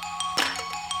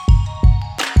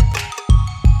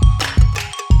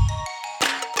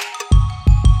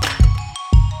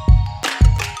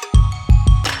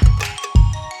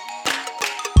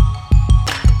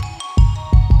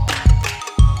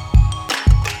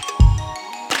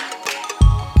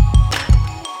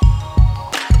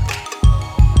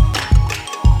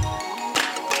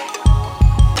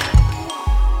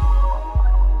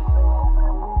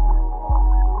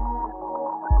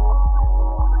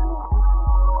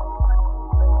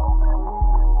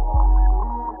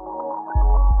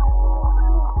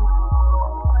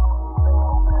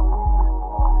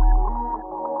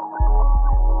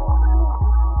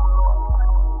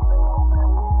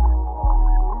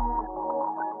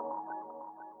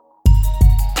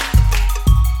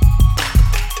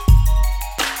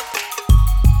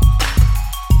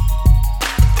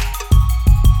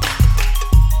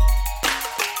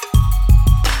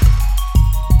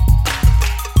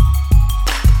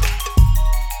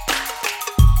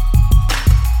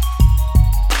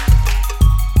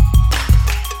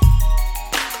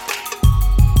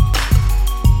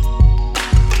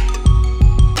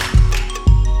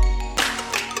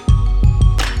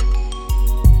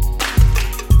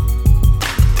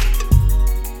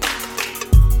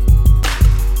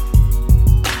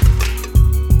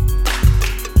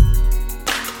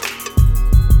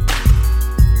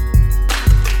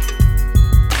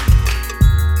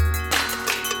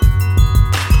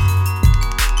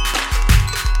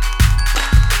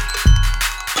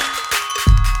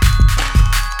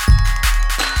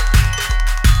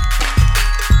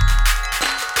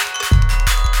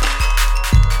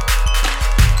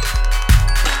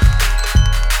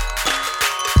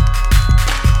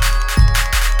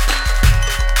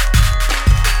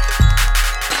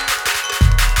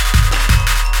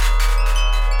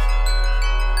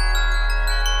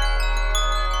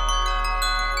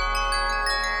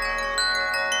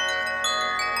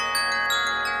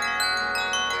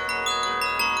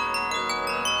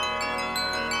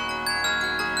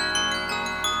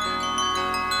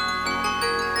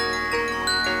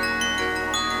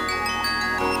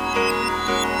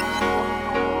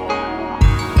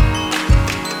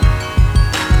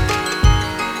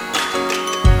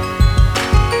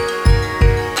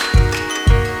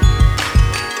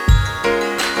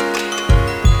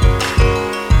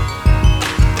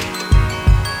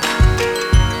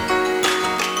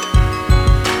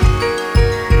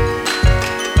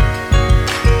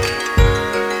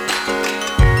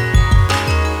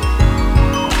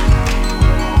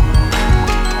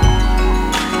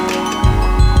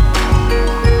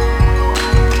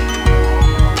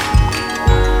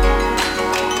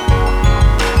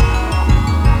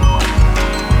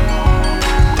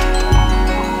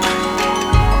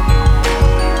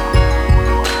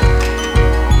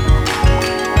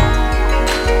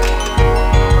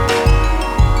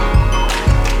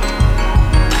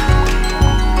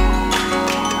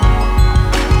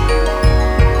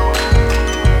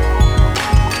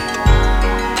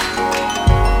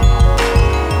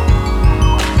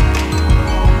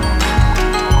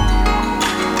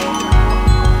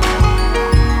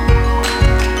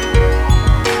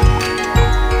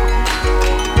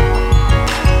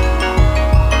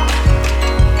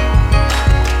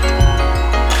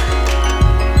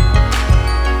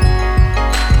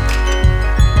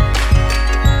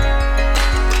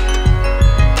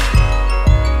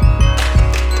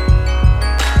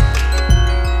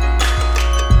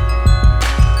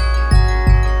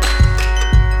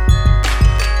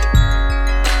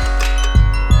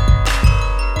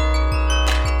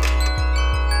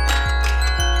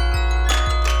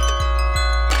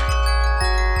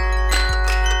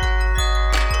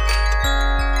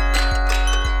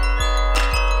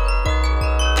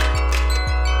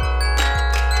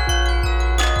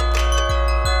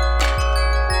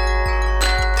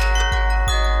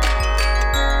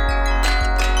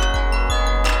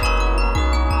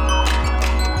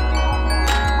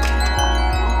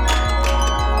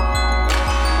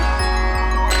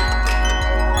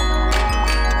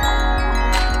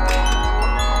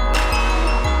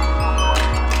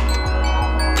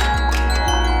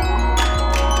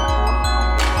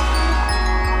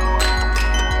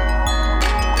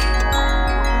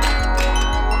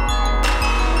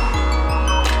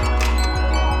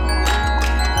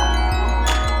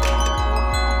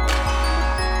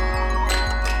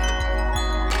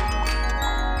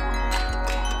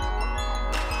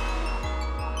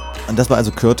 Und das war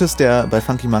also Curtis, der bei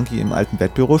Funky Monkey im alten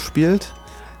Wettbüro spielt.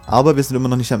 Aber wir sind immer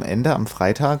noch nicht am Ende, am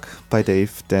Freitag bei Dave,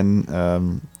 denn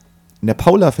in der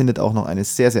Paula findet auch noch eine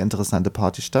sehr, sehr interessante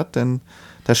Party statt, denn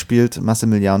da spielt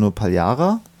Massimiliano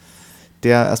Pagliara,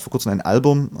 der erst vor kurzem ein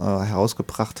Album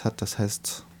herausgebracht hat, das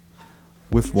heißt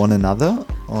With One Another,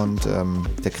 und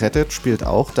der Credit spielt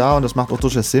auch da, und das macht auch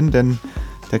durchaus Sinn, denn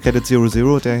der Credit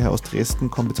 00, der hier aus Dresden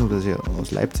kommt, beziehungsweise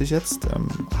aus Leipzig jetzt,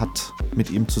 hat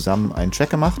mit ihm zusammen einen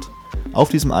Track gemacht auf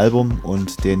diesem Album,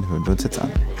 und den hören wir uns jetzt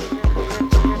an.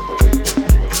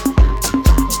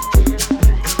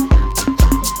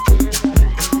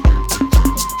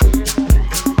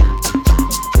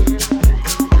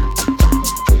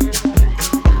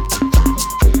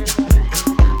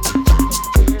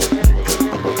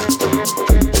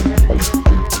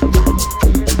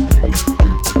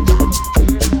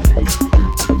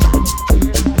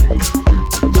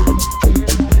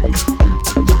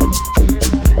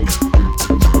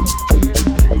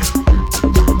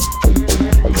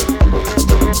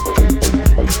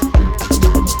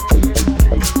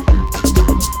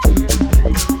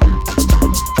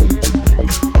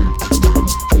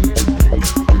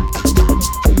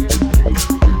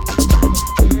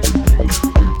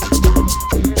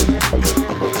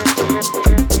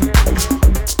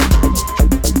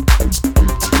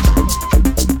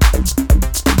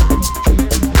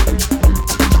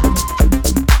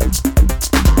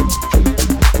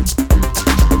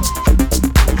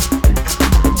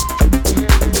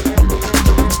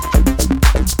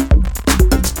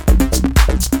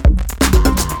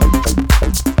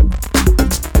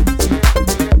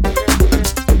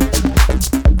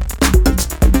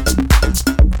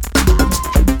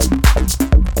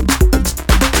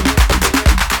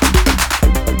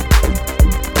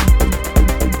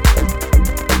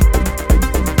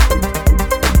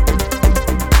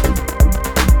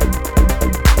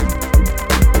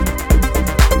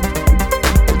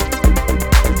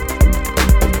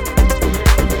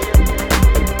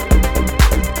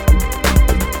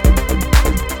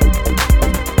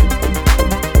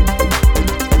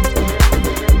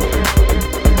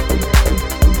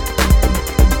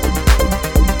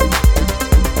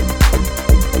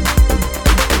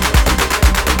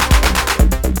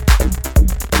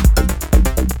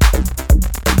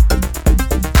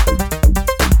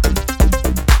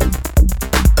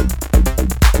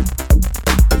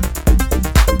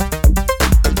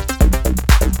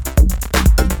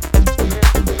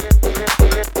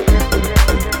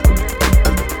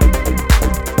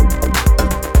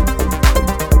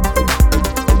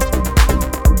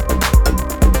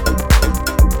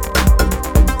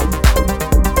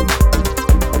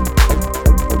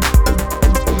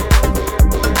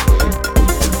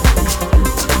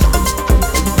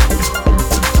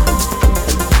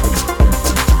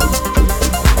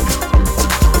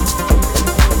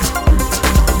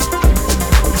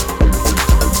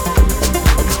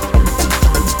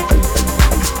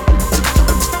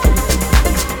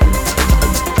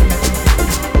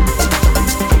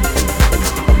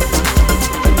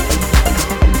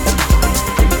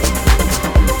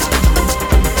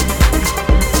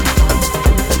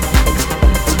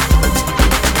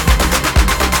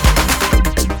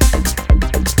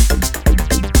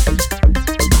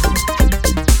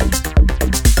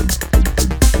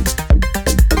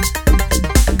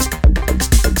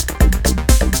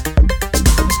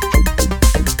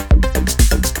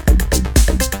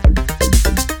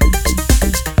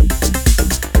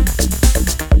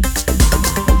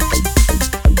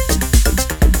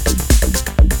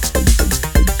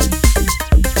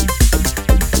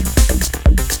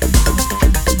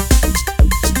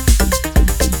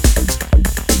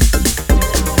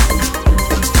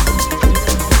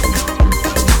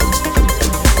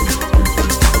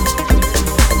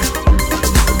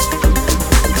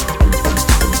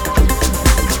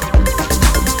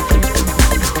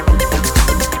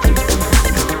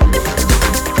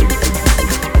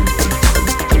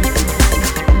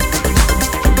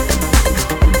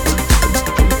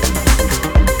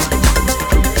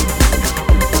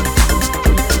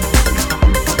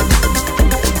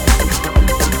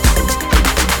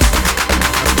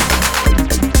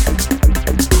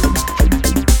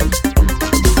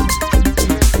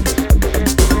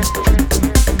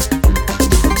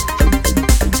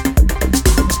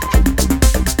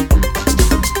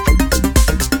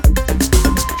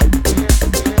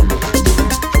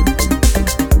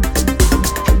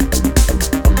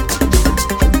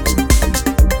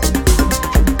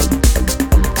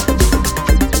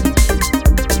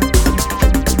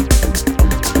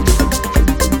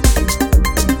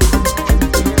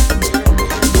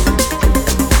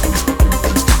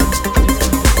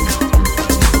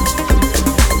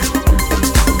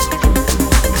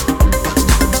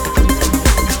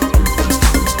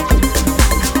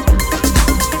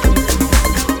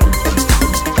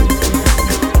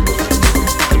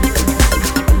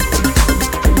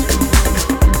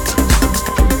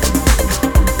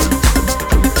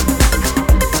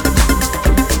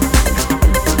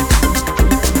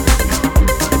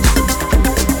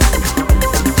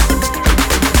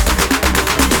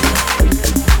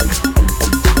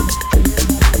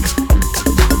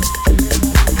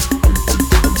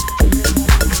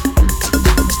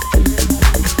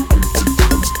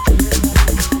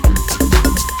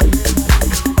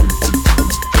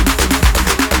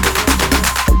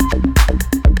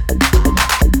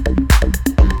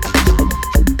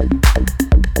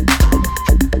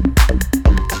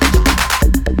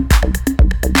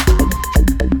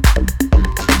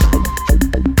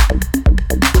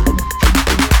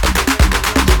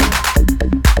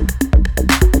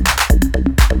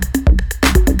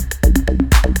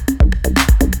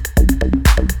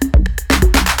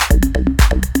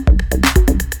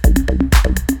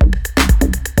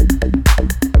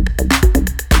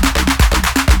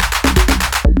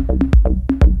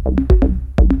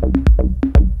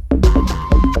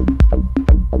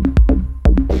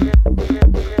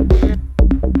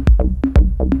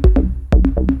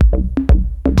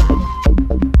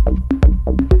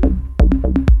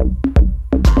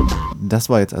 Das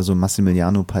war jetzt also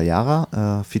Massimiliano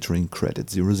Pagliara featuring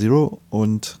Credit 00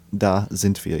 und da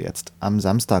sind wir jetzt am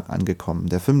Samstag angekommen,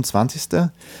 der 25.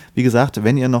 Wie gesagt,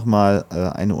 wenn ihr nochmal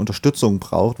eine Unterstützung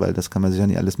braucht, weil das kann man sich ja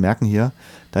nicht alles merken hier,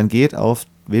 dann geht auf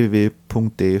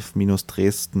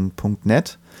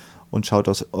www.dave-dresden.net und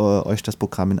schaut euch das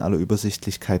Programm in aller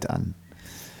Übersichtlichkeit an.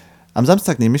 Am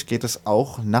Samstag nämlich geht es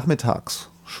auch nachmittags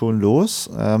schon los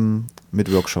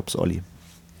mit Workshops, Olli.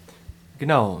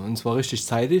 Genau, und zwar richtig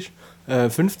zeitig.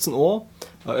 15 Uhr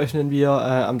eröffnen wir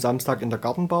am Samstag in der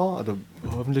Gartenbar, also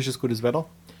hoffentlich ist gutes Wetter,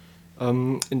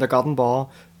 in der Gartenbar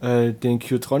den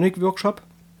Q-Tronic-Workshop.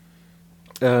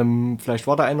 Vielleicht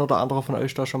war der ein oder andere von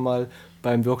euch da schon mal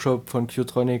beim Workshop von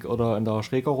Q-Tronic oder in der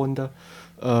Schrägerrunde.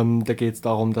 Da geht es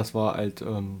darum, dass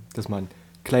dass man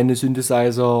kleine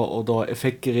Synthesizer oder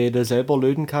Effektgeräte selber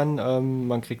löten kann.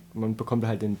 Man bekommt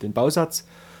halt den Bausatz,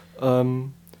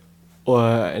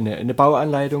 eine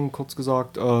Bauanleitung, kurz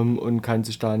gesagt, und kann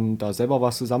sich dann da selber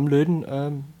was zusammenlöten,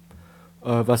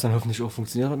 was dann hoffentlich auch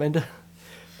funktioniert am Ende.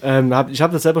 Ich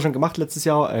habe das selber schon gemacht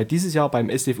dieses Jahr beim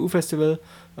SDFU-Festival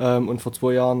und vor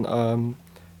 2 Jahren.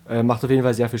 Macht auf jeden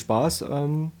Fall sehr viel Spaß.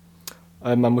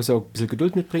 Man muss ja auch ein bisschen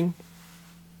Geduld mitbringen.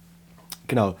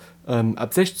 Genau.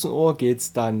 Ab 16 Uhr geht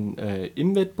es dann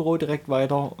im Wettbüro direkt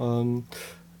weiter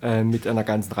mit einer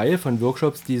ganzen Reihe von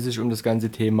Workshops, die sich um das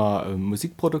ganze Thema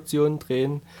Musikproduktion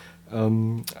drehen.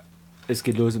 Es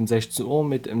geht los um 16 Uhr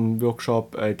mit einem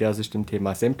Workshop, der sich dem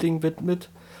Thema Sampling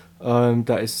widmet.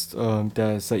 Da ist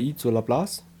der Said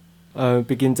Solablas.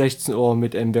 Beginnt 16 Uhr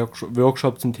mit einem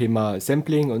Workshop zum Thema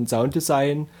Sampling und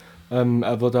Sounddesign.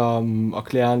 Er wird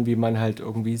erklären, wie man halt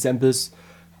irgendwie Samples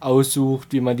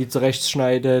aussucht, wie man die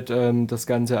zurechtschneidet, das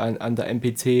Ganze an der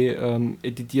MPC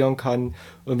editieren kann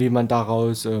und wie man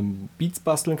daraus Beats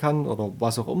basteln kann oder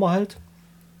was auch immer halt.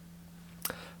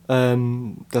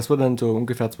 Das wird dann so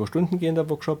ungefähr 2 Stunden gehen, der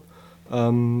Workshop.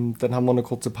 Dann haben wir eine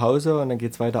kurze Pause und dann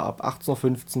geht es weiter ab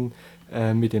 18.15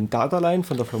 Uhr mit dem Dataline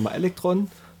von der Firma Elektron.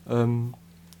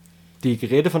 Die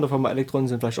Geräte von der Firma Elektron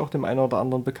sind vielleicht auch dem einen oder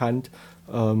anderen bekannt.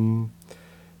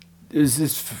 Es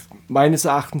ist meines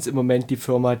Erachtens im Moment die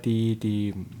Firma,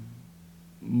 die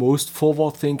most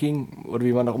forward thinking, oder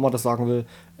wie man auch immer das sagen will,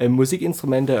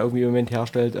 Musikinstrumente irgendwie im Moment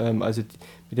herstellt, also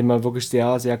mit denen man wirklich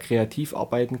sehr, sehr kreativ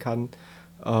arbeiten kann.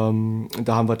 Und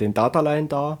da haben wir den Dataline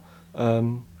da,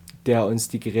 der uns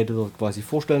die Geräte dort quasi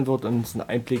vorstellen wird und uns einen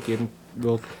Einblick geben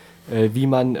wird, wie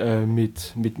man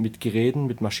mit Geräten,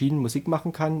 mit Maschinen Musik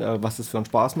machen kann, was das für einen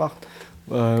Spaß macht,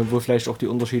 wo vielleicht auch die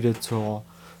Unterschiede zum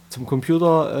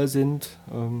Computer sind.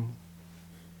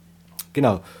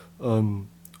 Genau.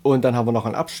 Und dann haben wir noch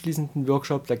einen abschließenden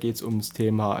Workshop, da geht es ums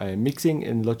Thema Mixing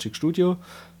in Logic Studio,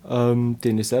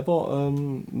 den ich selber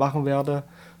machen werde,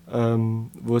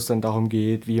 wo es dann darum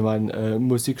geht, wie man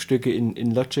Musikstücke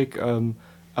in Logic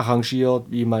arrangiert,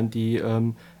 wie man die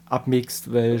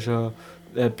abmixt, welche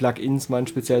Plugins man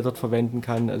speziell dort verwenden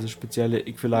kann, also spezielle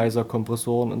Equalizer,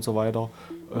 Kompressoren und so weiter,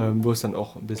 wo es dann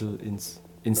auch ein bisschen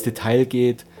ins Detail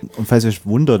geht. Und falls ihr euch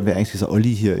wundert, wer eigentlich dieser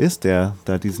Olli hier ist, der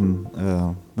da diesen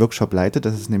Workshop leitet,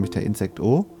 das ist nämlich der Insect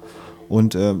O.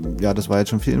 Und ja, das war jetzt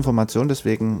schon viel Information,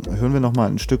 deswegen hören wir nochmal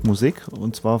ein Stück Musik,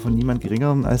 und zwar von niemand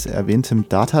geringerem als erwähntem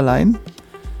Dataline,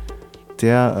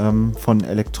 der von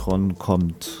Elektron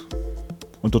kommt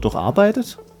und dort auch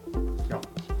arbeitet. Ja.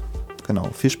 Genau,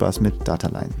 viel Spaß mit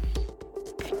Dataline.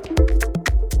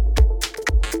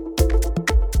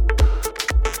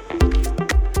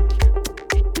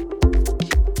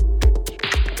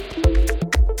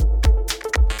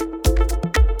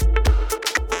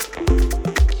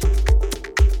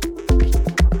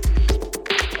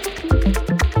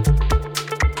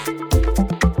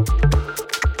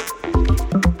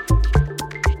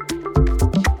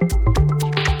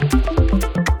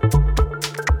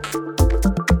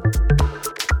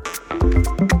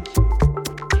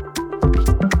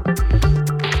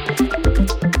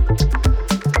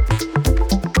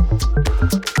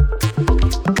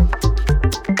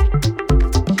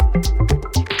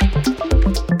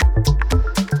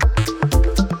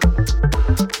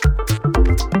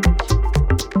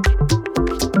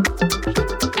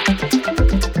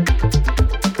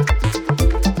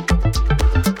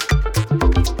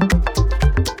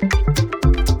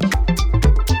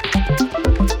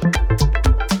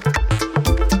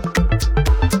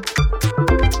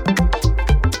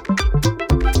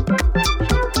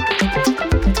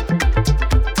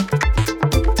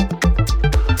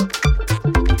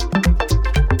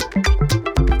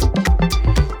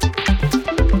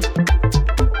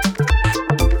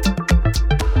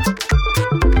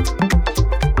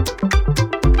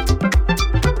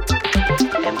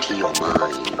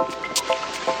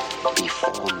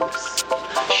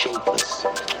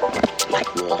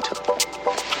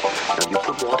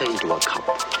 cup.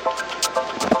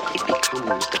 It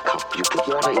becomes the cup. You put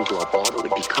water into a bottle,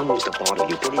 it becomes the bottle.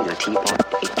 You put it in a teapot,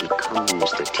 it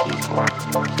becomes the teapot.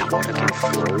 The water can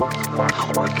flow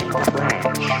or it can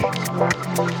crash.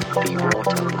 Be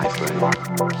water, my friend.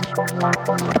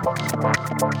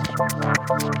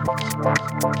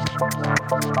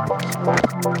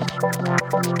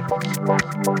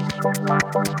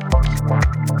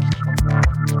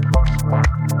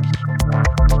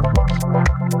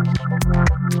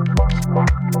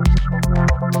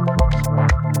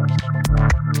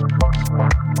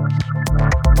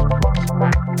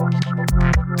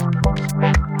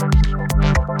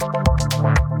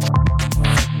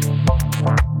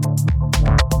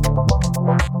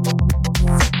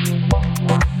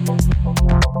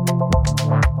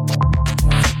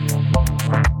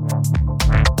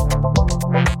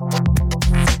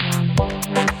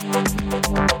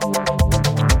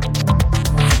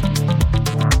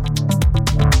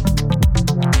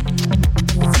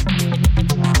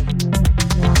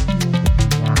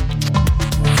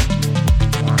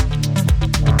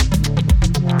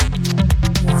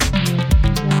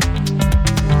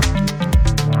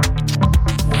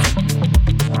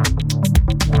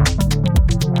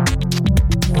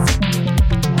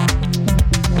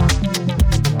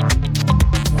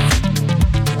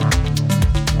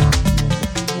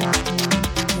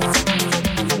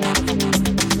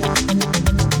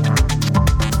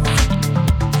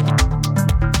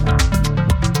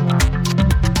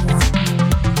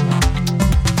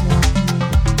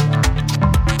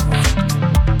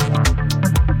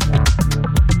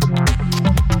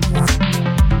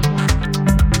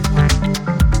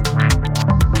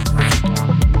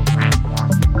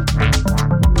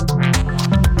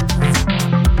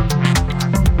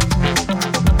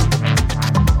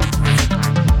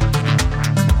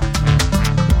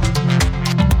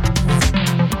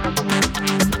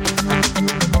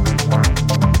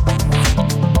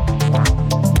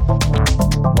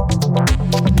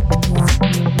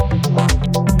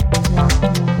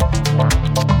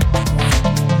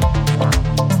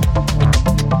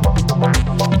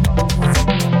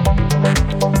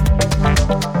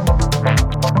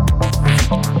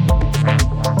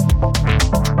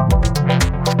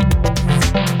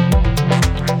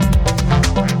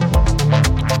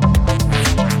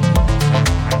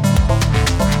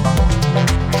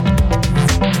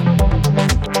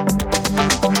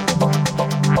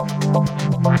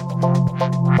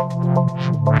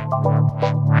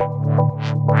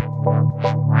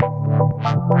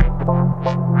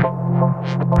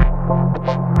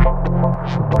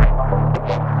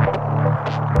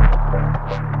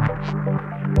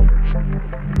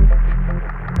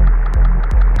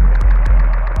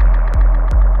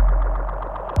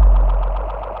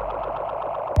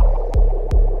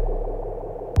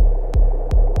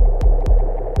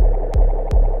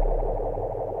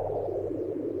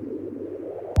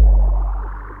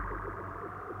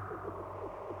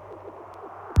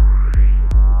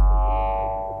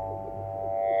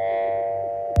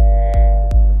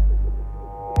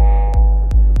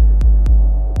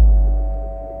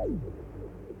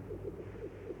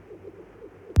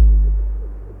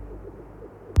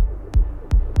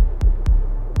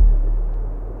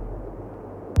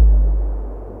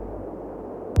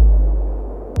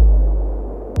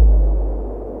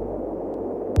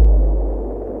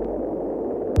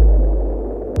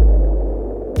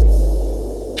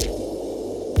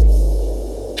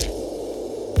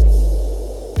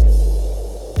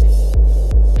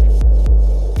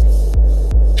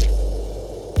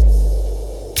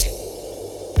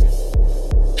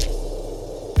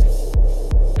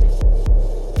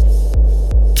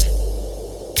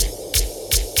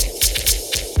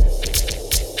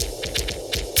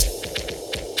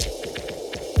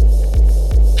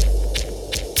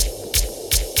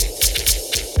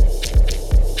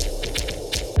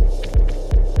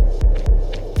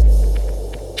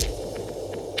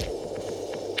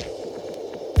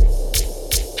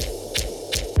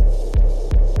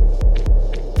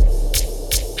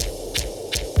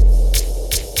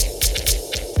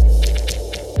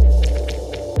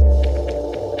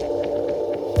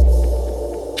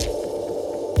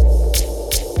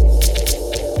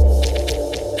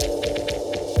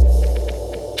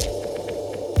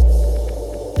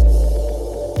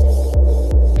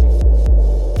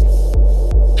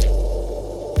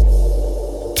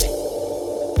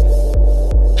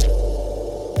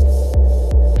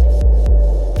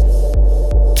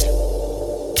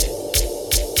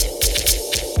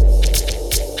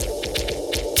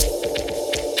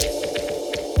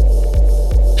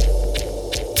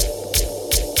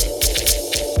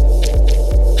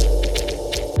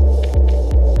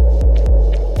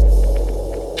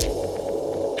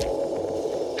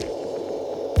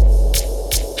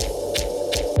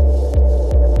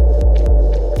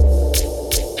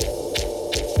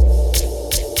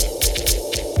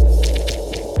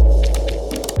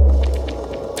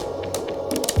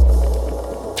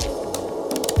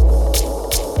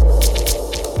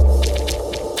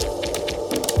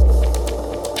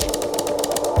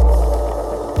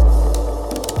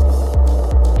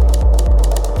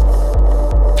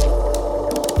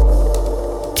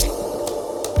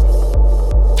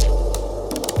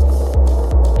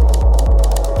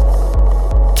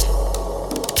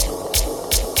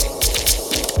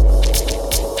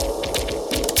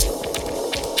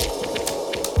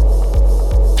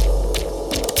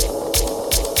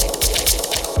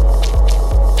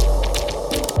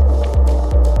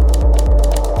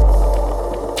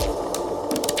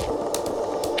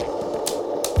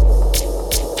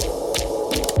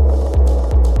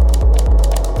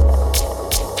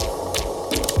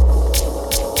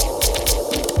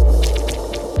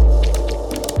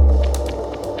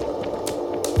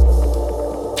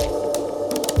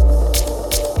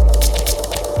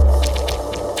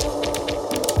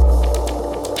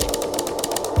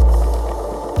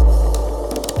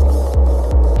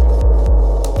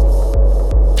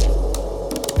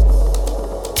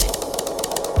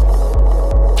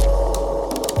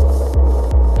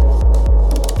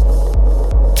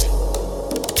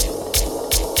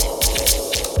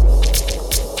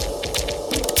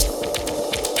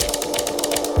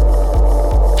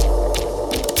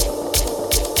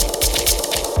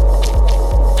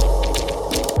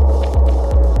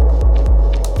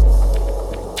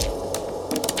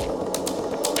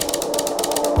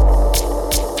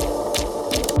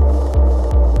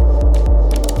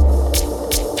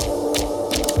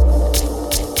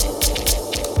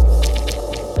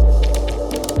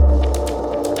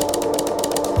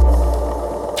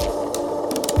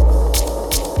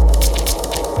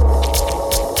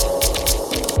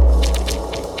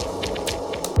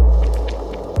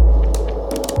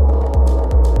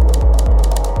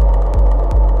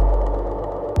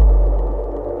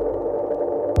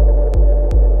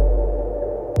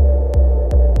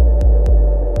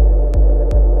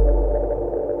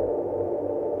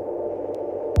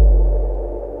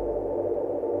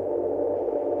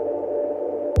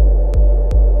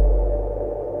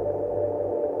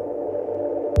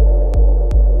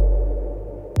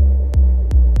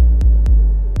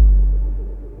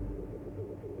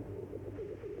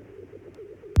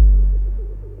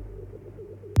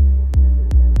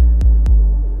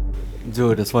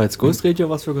 So, das war jetzt Ghost Radio,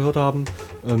 was wir gehört haben.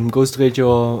 Ghost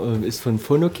Radio ist von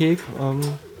Phonocake.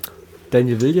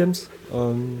 Daniel Williams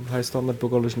heißt er mit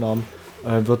bürgerlichen Namen.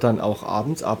 Wird dann auch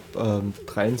abends ab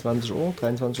 23 Uhr,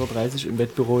 23:30 Uhr im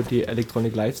Wettbüro die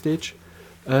Electronic Live Stage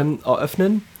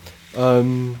eröffnen.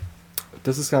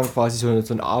 Das ist dann quasi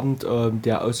so ein Abend,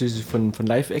 der ausschließlich von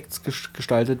Live-Acts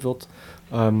gestaltet wird.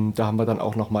 Da haben wir dann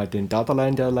auch nochmal den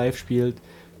Dataline, der live spielt.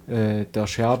 Der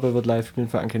Scherbe wird live spielen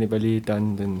für Uncanny Valley.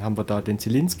 Dann haben wir da den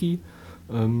Zielinski,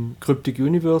 Cryptic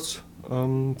Universe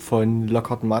von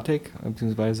Lockhart Matic,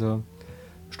 beziehungsweise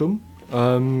Stumm.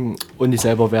 Und ich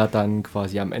selber werde dann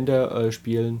quasi am Ende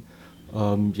spielen.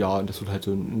 Ja, und das wird halt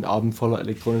so ein Abend voller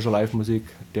elektronischer Live-Musik,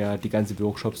 der die ganzen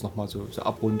Workshops nochmal so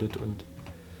abrundet. Und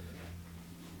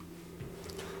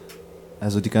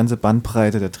also die ganze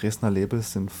Bandbreite der Dresdner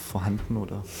Labels sind vorhanden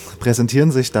oder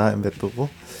präsentieren sich da im Wettbüro.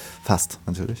 Fast,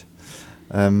 natürlich.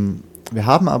 Wir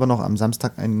haben aber noch am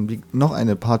Samstag noch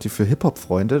eine Party für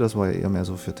Hip-Hop-Freunde. Das war ja eher mehr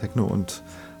so für Techno und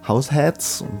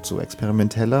Househeads und so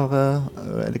experimentellere,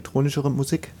 elektronischere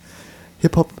Musik.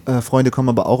 Hip-Hop-Freunde kommen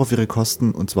aber auch auf ihre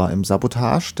Kosten, und zwar im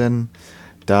Sabotage, denn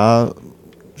da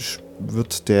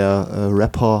wird der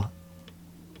Rapper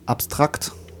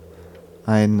Abstrakt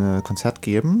ein Konzert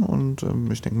geben, und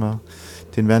ich denke mal,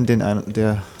 den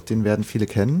werden viele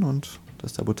kennen, und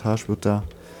das Sabotage wird da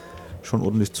schon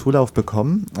ordentlich Zulauf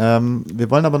bekommen.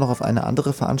 Wir wollen aber noch auf eine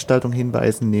andere Veranstaltung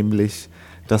hinweisen, nämlich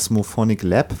das Mophonic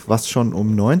Lab, was schon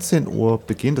um 19 Uhr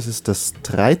beginnt. Das ist das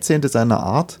 13. seiner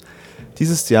Art.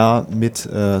 Dieses Jahr mit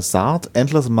Sard,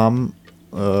 Endless Mum,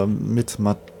 mit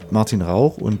Martin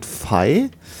Rauch und Fei.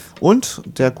 Und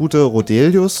der gute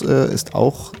Rodelius ist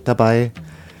auch dabei.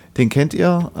 Den kennt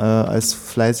ihr als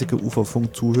fleißige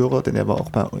Uferfunk-Zuhörer, denn er war auch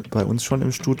bei uns schon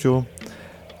im Studio.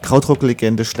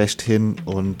 Krautrock-Legende schlechthin,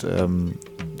 und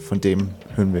von dem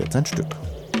hören wir jetzt ein Stück.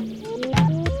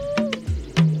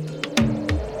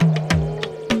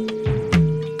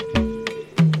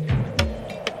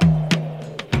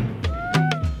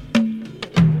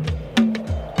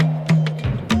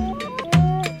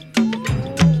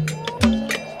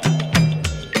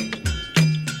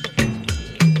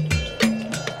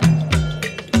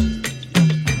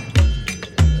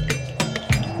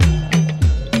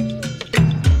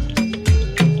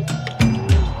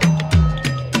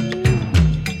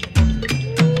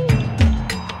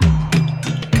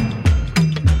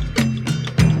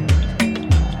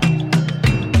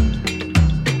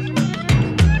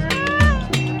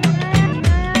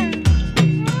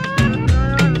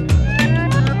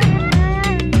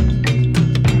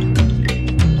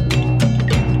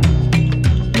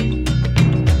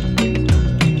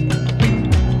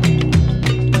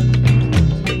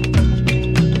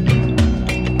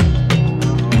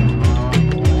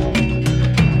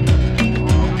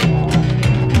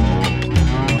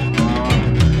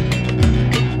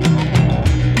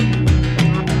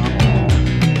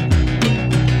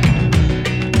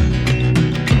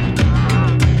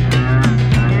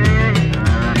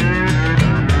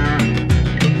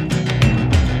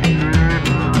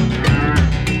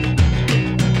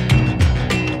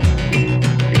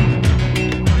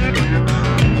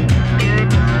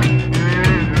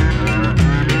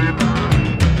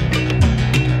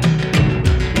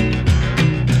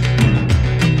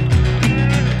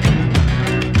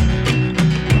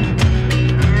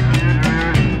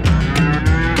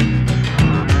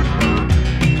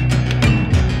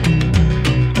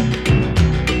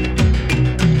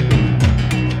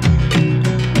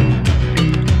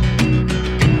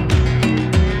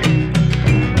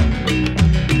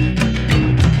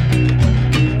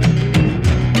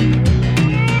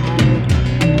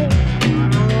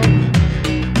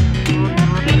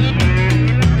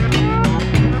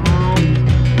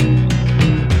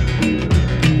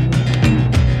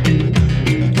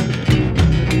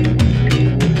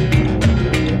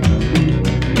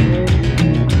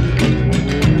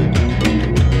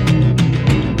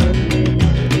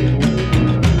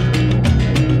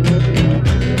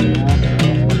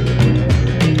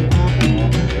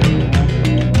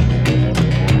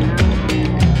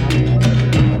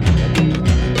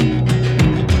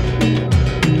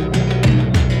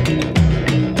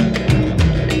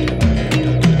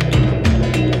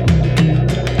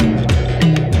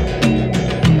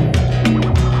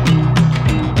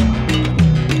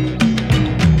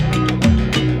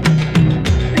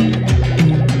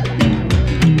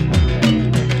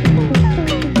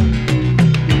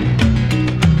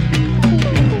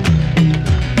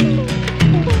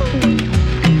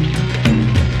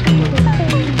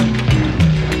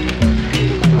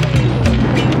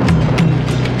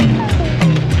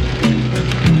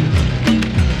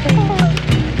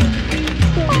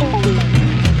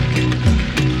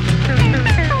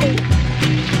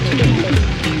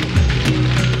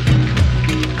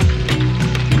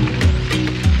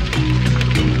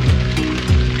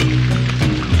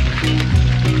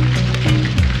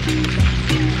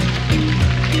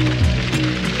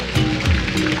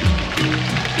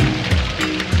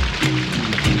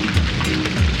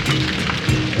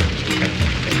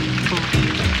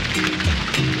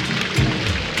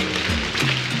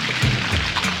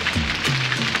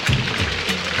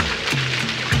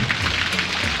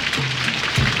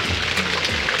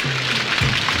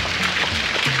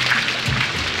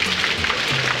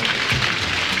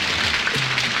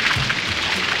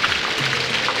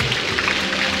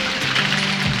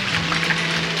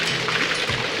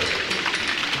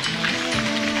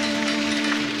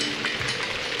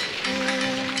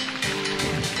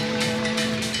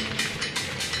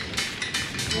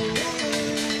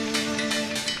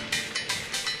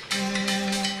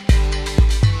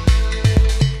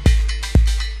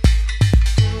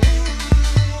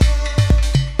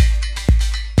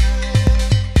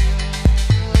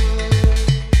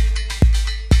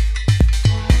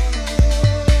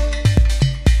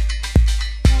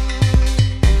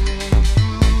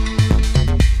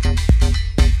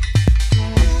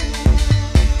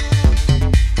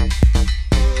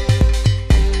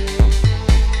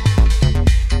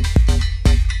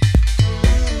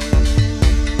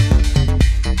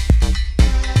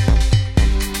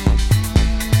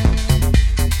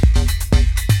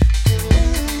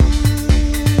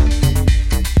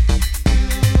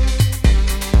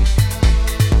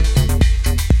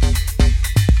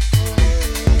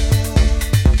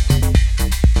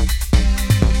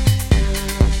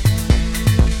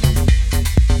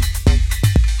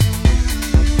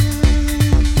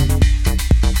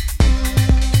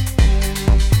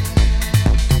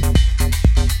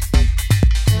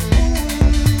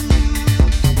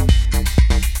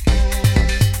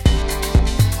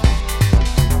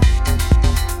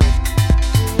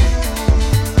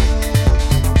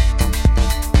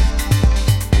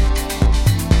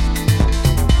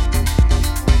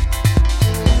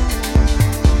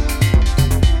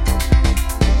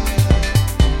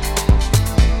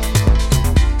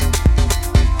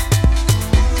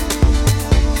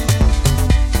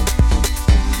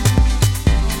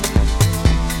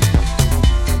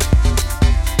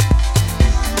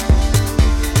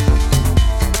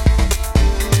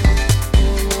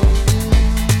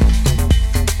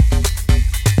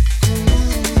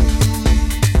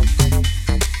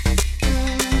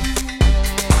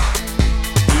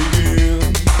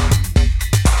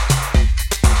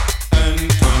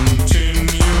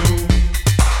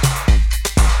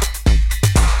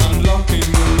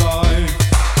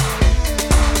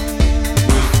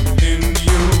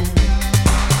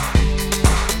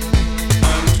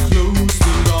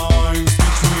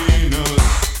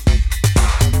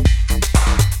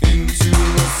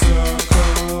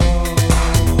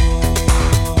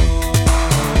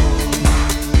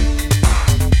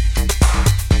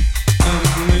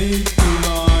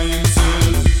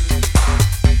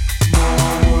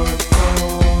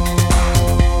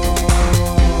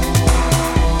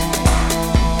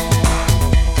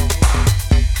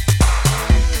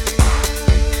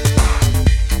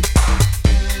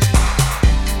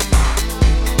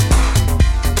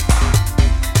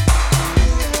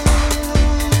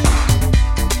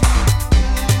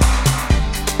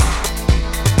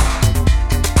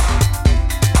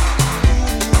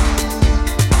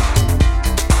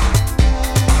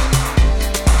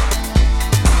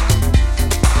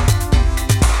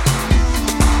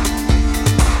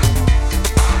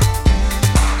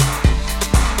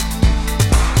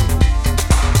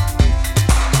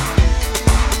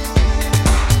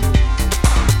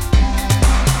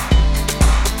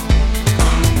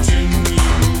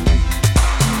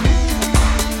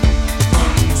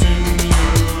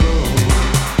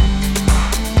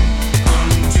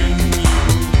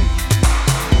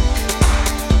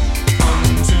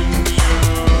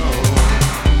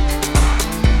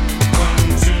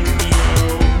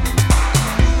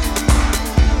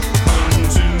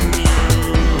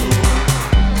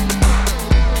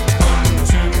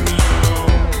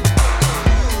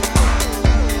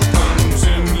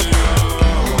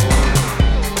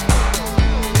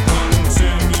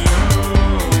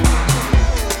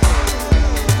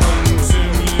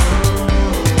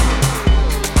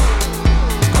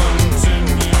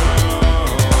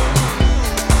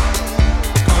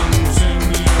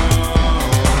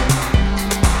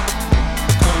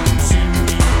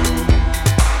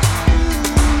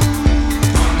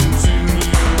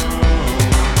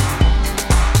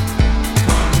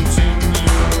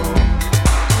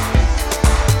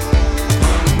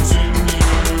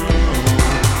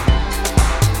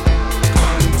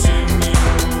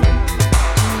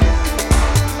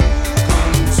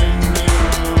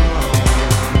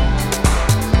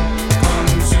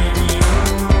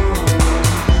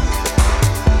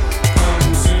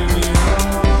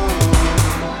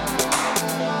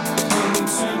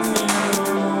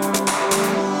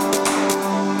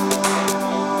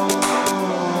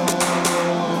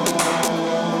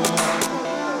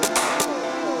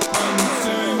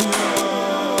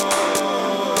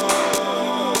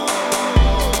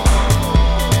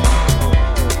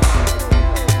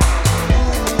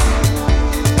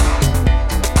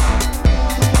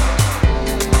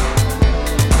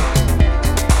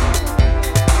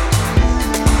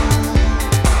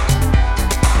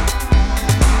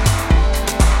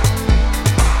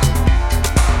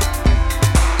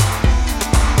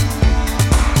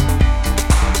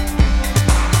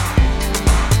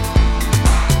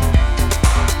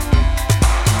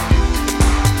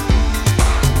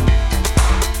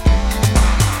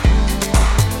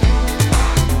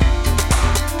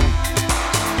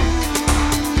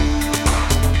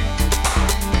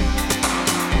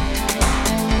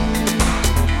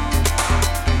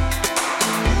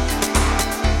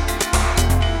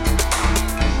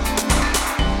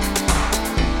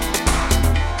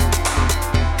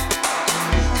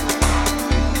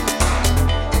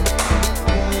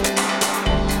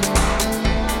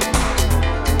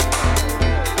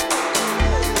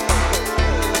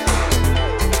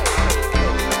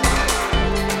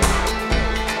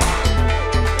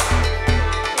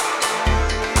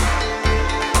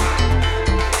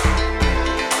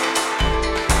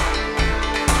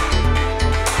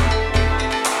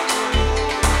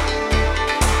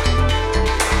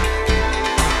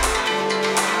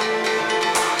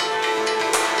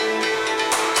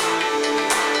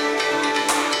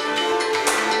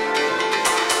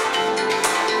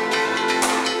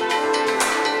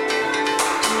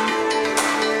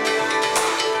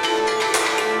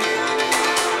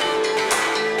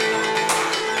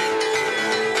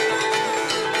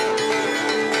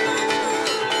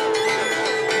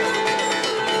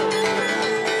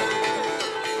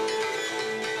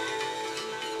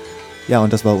 Ja,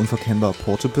 und das war unverkennbar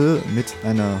Portable mit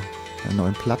einer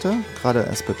neuen Platte, gerade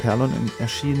erst bei Perlon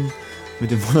erschienen,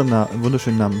 mit dem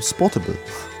wunderschönen Namen Sportable.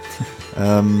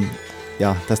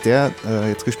 Ja, dass der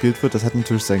jetzt gespielt wird, das hat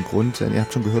natürlich seinen Grund, denn ihr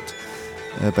habt schon gehört,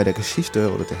 bei der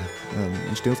Geschichte oder der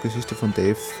Entstehungsgeschichte von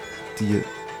Dave, die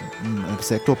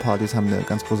Sektorpartys haben eine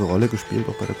ganz große Rolle gespielt,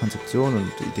 auch bei der Konzeption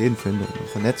und Ideenfindung und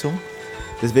Vernetzung.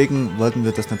 Deswegen wollten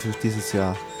wir das natürlich dieses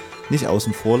Jahr nicht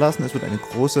außen vor lassen. Es wird eine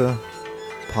große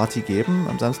Party geben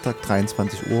am Samstag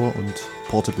 23 Uhr und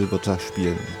Portable wird da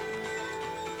spielen.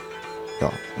 Ja,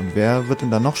 und wer wird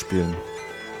denn da noch spielen?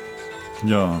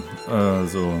 Ja,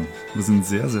 also wir sind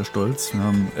sehr, sehr stolz. Wir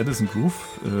haben Edison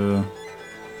Groove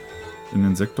in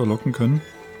den Sektor locken können.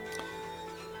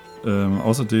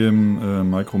 Außerdem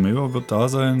Mike Romero wird da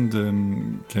sein,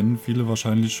 den kennen viele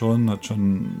wahrscheinlich schon, hat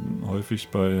schon häufig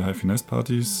bei High Finesse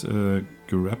Partys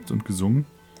gerappt und gesungen.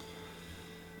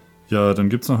 Ja, dann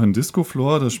gibt es noch einen Disco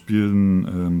Floor, da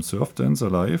spielen Surf Dancer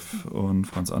live und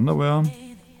Franz Underwear.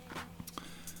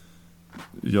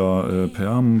 Ja,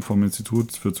 Perm vom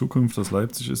Institut für Zukunft aus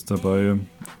Leipzig ist dabei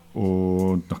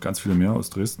und noch ganz viele mehr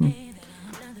aus Dresden.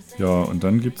 Ja, und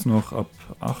dann gibt es noch ab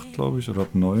 8, glaube ich, oder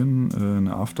ab 9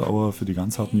 eine After-Hour für die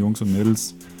ganz harten Jungs und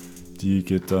Mädels. Die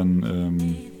geht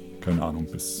dann, keine Ahnung,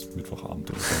 bis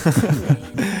Mittwochabend oder so.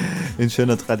 In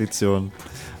schöner Tradition.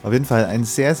 Auf jeden Fall ein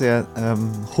sehr, sehr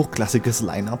hochklassiges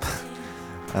Line-Up.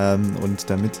 Und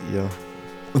damit ihr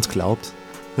uns glaubt,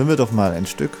 hören wir doch mal ein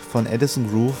Stück von Edison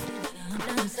Groove.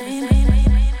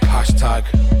 Hashtag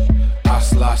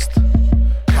Aslast,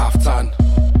 Kaftan,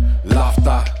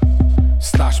 Laughter,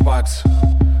 Stashbags,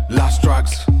 Last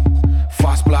Drugs,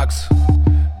 Fast Plugs,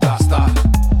 das da.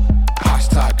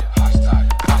 Hashtag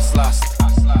Aslast,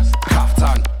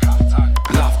 Kaftan,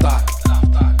 Laughter,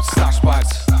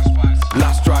 Stashbags,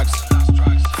 Last Drugs,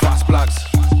 Fast Plugs,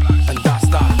 and das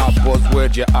da. I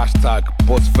buzzword your hashtag,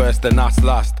 buzz first and that's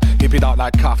last. Hip it out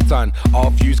like kaftan,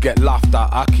 our views get laughed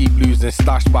at. I keep losing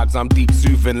stash bags, I'm deep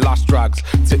soothing last drags.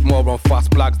 Tick more on fast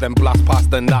blags, then blast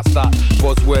past and that's that.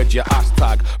 Buzzword your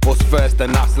hashtag, buzz first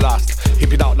and that's last.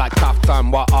 Hip it out like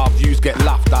kaftan, while our views get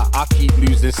laughed at. I keep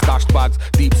losing stash bags,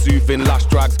 deep soothing last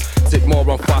drags. Tick more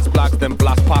on fast blags, then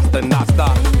blast past and that's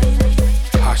that.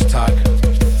 Hashtag,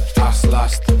 ass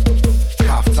last,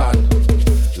 kaftan,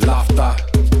 laughter,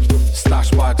 stash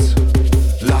bags,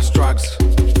 last drags.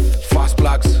 Fast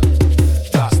plugs,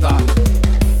 that's that.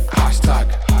 Hashtag,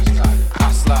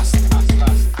 ass last,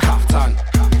 kaftan,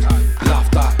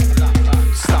 laughter,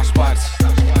 stash bags,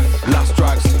 last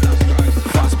drugs,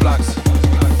 fast plugs,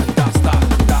 and that's that,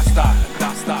 that's that,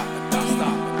 that's that, that's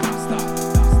that, that's that,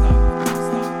 that's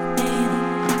that.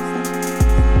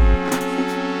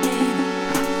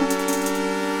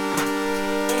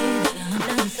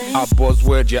 I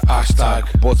buzzword your hashtag,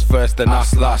 buzz first and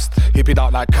that's last. Hip it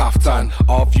out like kaftan,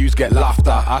 our views get laughed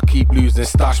at. I keep losing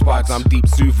stash bags, I'm deep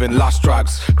soothing last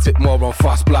drags. Tick more on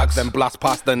fast blags, then blast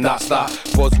past and that's that.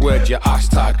 Buzzword your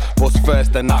hashtag, buzz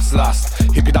first and that's last.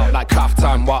 Hip it out like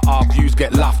kaftan, while our views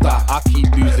get laughed at. I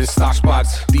keep losing stash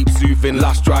bags, deep soothing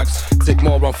last drags. Tick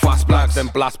more on fast blags, then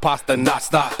blast past and that's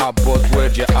that. I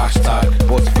buzzword your hashtag,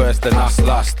 buzz first and that's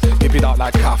last. Hip it out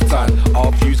like kaftan,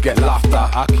 our views get laughed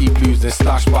at. I keep losing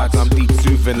stash bags, I'm deep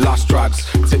soothing last drags.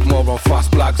 Tick more on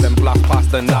fast blags, then blast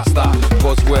past and that's that.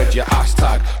 Buzzword your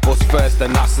hashtag, buzz first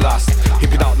and that's last.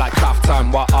 Hip it out like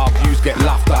kaftan, while our views get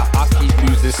laughed at. I keep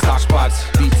losing stash bags,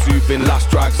 deep soothing last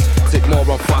drags. Tick more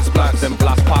on fast blags, then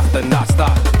blast past and that's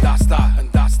that. That's that,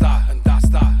 and that's that, and that's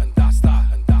that, and that's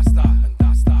that, and that's that,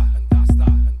 and that's that,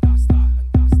 and that's that, and that's that,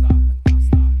 and that's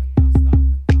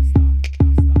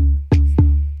that.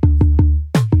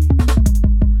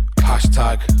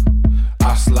 Hashtag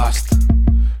ass last,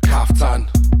 kaftan,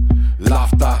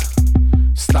 laughter,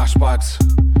 stash bags,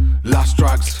 last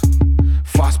drags,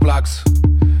 fast blags,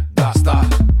 that's that.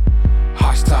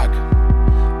 Hashtag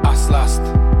ass last,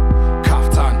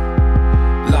 kaftan,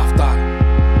 laughter,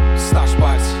 stash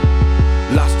bags,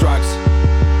 last drags,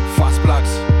 fast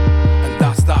blags, and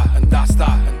that's that, and that's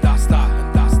that, and that's that,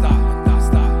 and that's that, and that's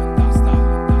that, and that's that,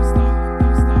 and that's that, and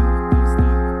that's that,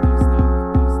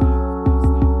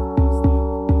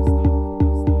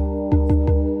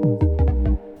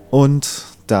 Und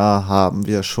da haben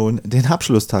wir schon den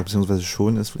Abschlusstag, beziehungsweise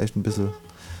schon ist vielleicht ein bisschen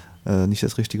nicht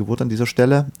das richtige Wort an dieser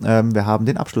Stelle. Wir haben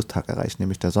den Abschlusstag erreicht,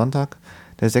 nämlich der Sonntag,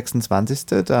 der 26.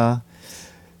 Da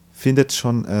findet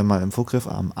schon mal im Vorgriff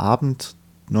am Abend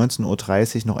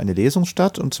 19.30 Uhr noch eine Lesung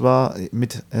statt, und zwar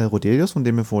mit Rodelius, von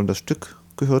dem wir vorhin das Stück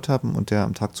gehört haben und der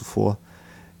am Tag zuvor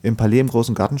im Palais im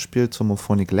Großen Garten spielt, zum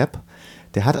Mophonic Lab.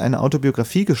 Der hat eine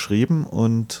Autobiografie geschrieben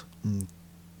und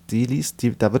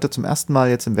da wird er zum ersten Mal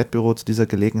jetzt im Wettbüro zu dieser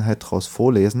Gelegenheit draus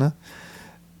vorlesen. Ne?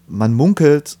 Man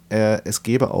munkelt, es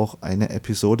gäbe auch eine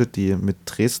Episode, die mit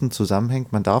Dresden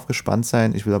zusammenhängt. Man darf gespannt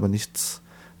sein, ich will aber nichts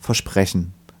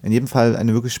versprechen. In jedem Fall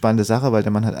eine wirklich spannende Sache, weil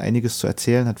der Mann hat einiges zu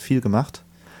erzählen, hat viel gemacht,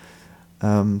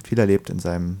 viel erlebt in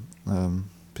seinem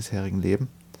bisherigen Leben.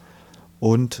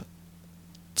 Und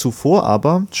zuvor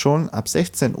aber, schon ab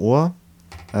 16 Uhr,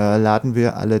 laden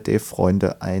wir alle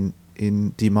Dave-Freunde ein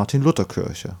in die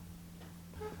Martin-Luther-Kirche.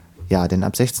 Ja, denn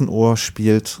ab 16 Uhr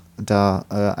spielt da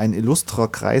ein illustrer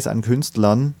Kreis an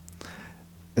Künstlern.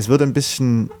 Es wird ein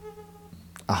bisschen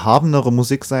erhabenere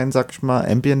Musik sein, sag ich mal,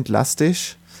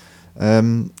 ambient-lastig.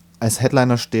 Als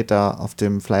Headliner steht da auf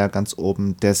dem Flyer ganz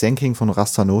oben der Senking von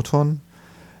Rasta Noton,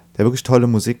 der wirklich tolle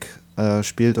Musik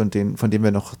spielt und von dem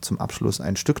wir noch zum Abschluss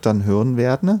ein Stück dann hören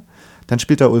werden. Dann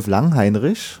spielt da Ulf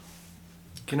Langheinrich.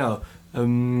 Genau.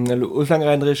 Ulf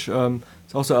Langheinrich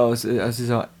ist auch so aus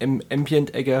dieser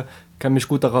Ambient-Ecke, kann mich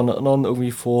gut daran erinnern,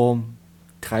 irgendwie vor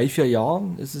 3-4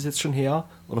 Jahren ist es jetzt schon her,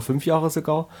 oder 5 Jahre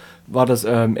sogar, war das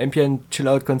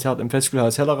Ambient-Chill-Out-Konzert im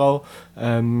Festspielhaus Hellerau.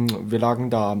 Wir lagen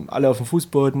da alle auf dem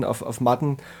Fußboden, auf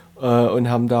Matten und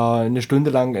haben da eine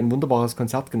Stunde lang ein wunderbares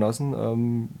Konzert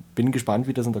genossen. Bin gespannt,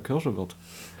 wie das in der Kirche wird.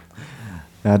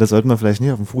 Ja, da sollten wir vielleicht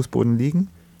nicht auf dem Fußboden liegen.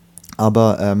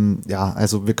 Aber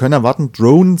also wir können erwarten,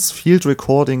 Drones, Field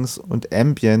Recordings und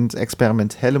Ambient,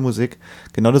 experimentelle Musik,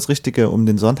 genau das Richtige, um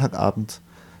den Sonntagabend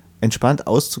entspannt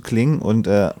auszuklingen und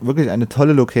wirklich eine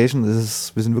tolle Location. Wir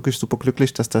sind wirklich super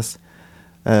glücklich, dass das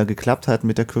geklappt hat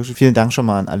mit der Kirche. Vielen Dank schon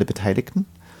mal an alle Beteiligten.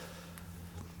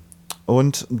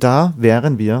 Und da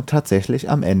wären wir tatsächlich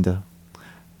am Ende.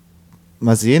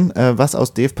 Mal sehen, was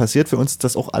aus Dave passiert. Für uns ist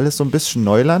das auch alles so ein bisschen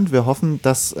Neuland. Wir hoffen,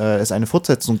 dass es eine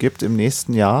Fortsetzung gibt im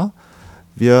nächsten Jahr.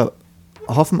 Wir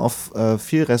hoffen auf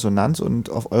viel Resonanz und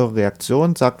auf eure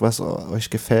Reaktion. Sagt, was euch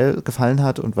gefallen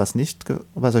hat und was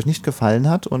euch nicht gefallen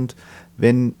hat. Und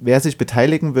wer sich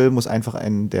beteiligen will, muss einfach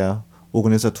einen der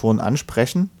Organisatoren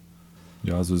ansprechen.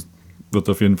 Ja, also es wird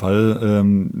auf jeden Fall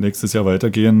nächstes Jahr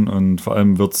weitergehen und vor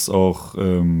allem wird es auch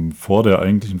vor der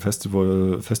eigentlichen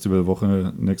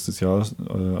Festivalwoche nächstes Jahr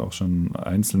auch schon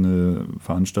einzelne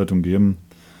Veranstaltungen geben.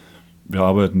 Wir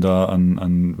arbeiten da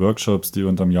an Workshops, die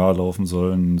unterm Jahr laufen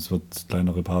sollen. Es wird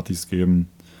kleinere Partys geben.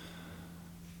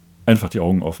 Einfach die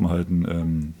Augen offen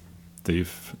halten. Dave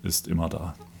ist immer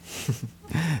da.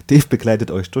 Dave begleitet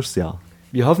euch durchs Jahr.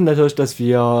 Wir hoffen natürlich, dass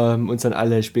wir uns dann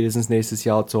alle spätestens nächstes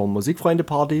Jahr zur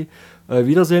Musikfreunde-Party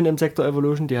wiedersehen im Sektor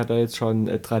Evolution. Die hat ja jetzt schon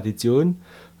Tradition.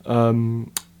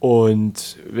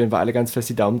 Und wenn wir alle ganz fest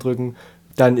die Daumen drücken,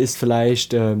 dann ist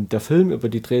vielleicht der Film über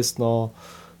die Dresdner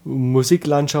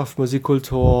Musiklandschaft,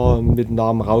 Musikkultur mit dem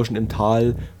Namen Rauschen im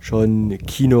Tal schon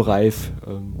kinoreif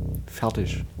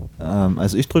fertig.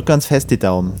 Also ich drücke ganz fest die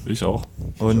Daumen. Ich auch.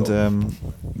 Und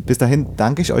bis dahin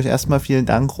danke ich euch erstmal. Vielen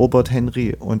Dank, Robert,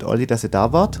 Henry und Olli, dass ihr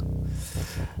da wart.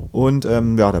 Und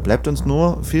da bleibt uns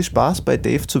nur viel Spaß bei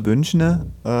Dave zu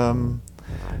wünschen.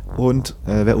 Und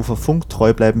wer Uferfunk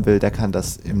treu bleiben will, der kann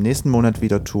das im nächsten Monat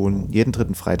wieder tun. Jeden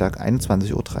 3. Freitag,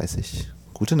 21:30 Uhr.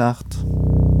 Gute Nacht.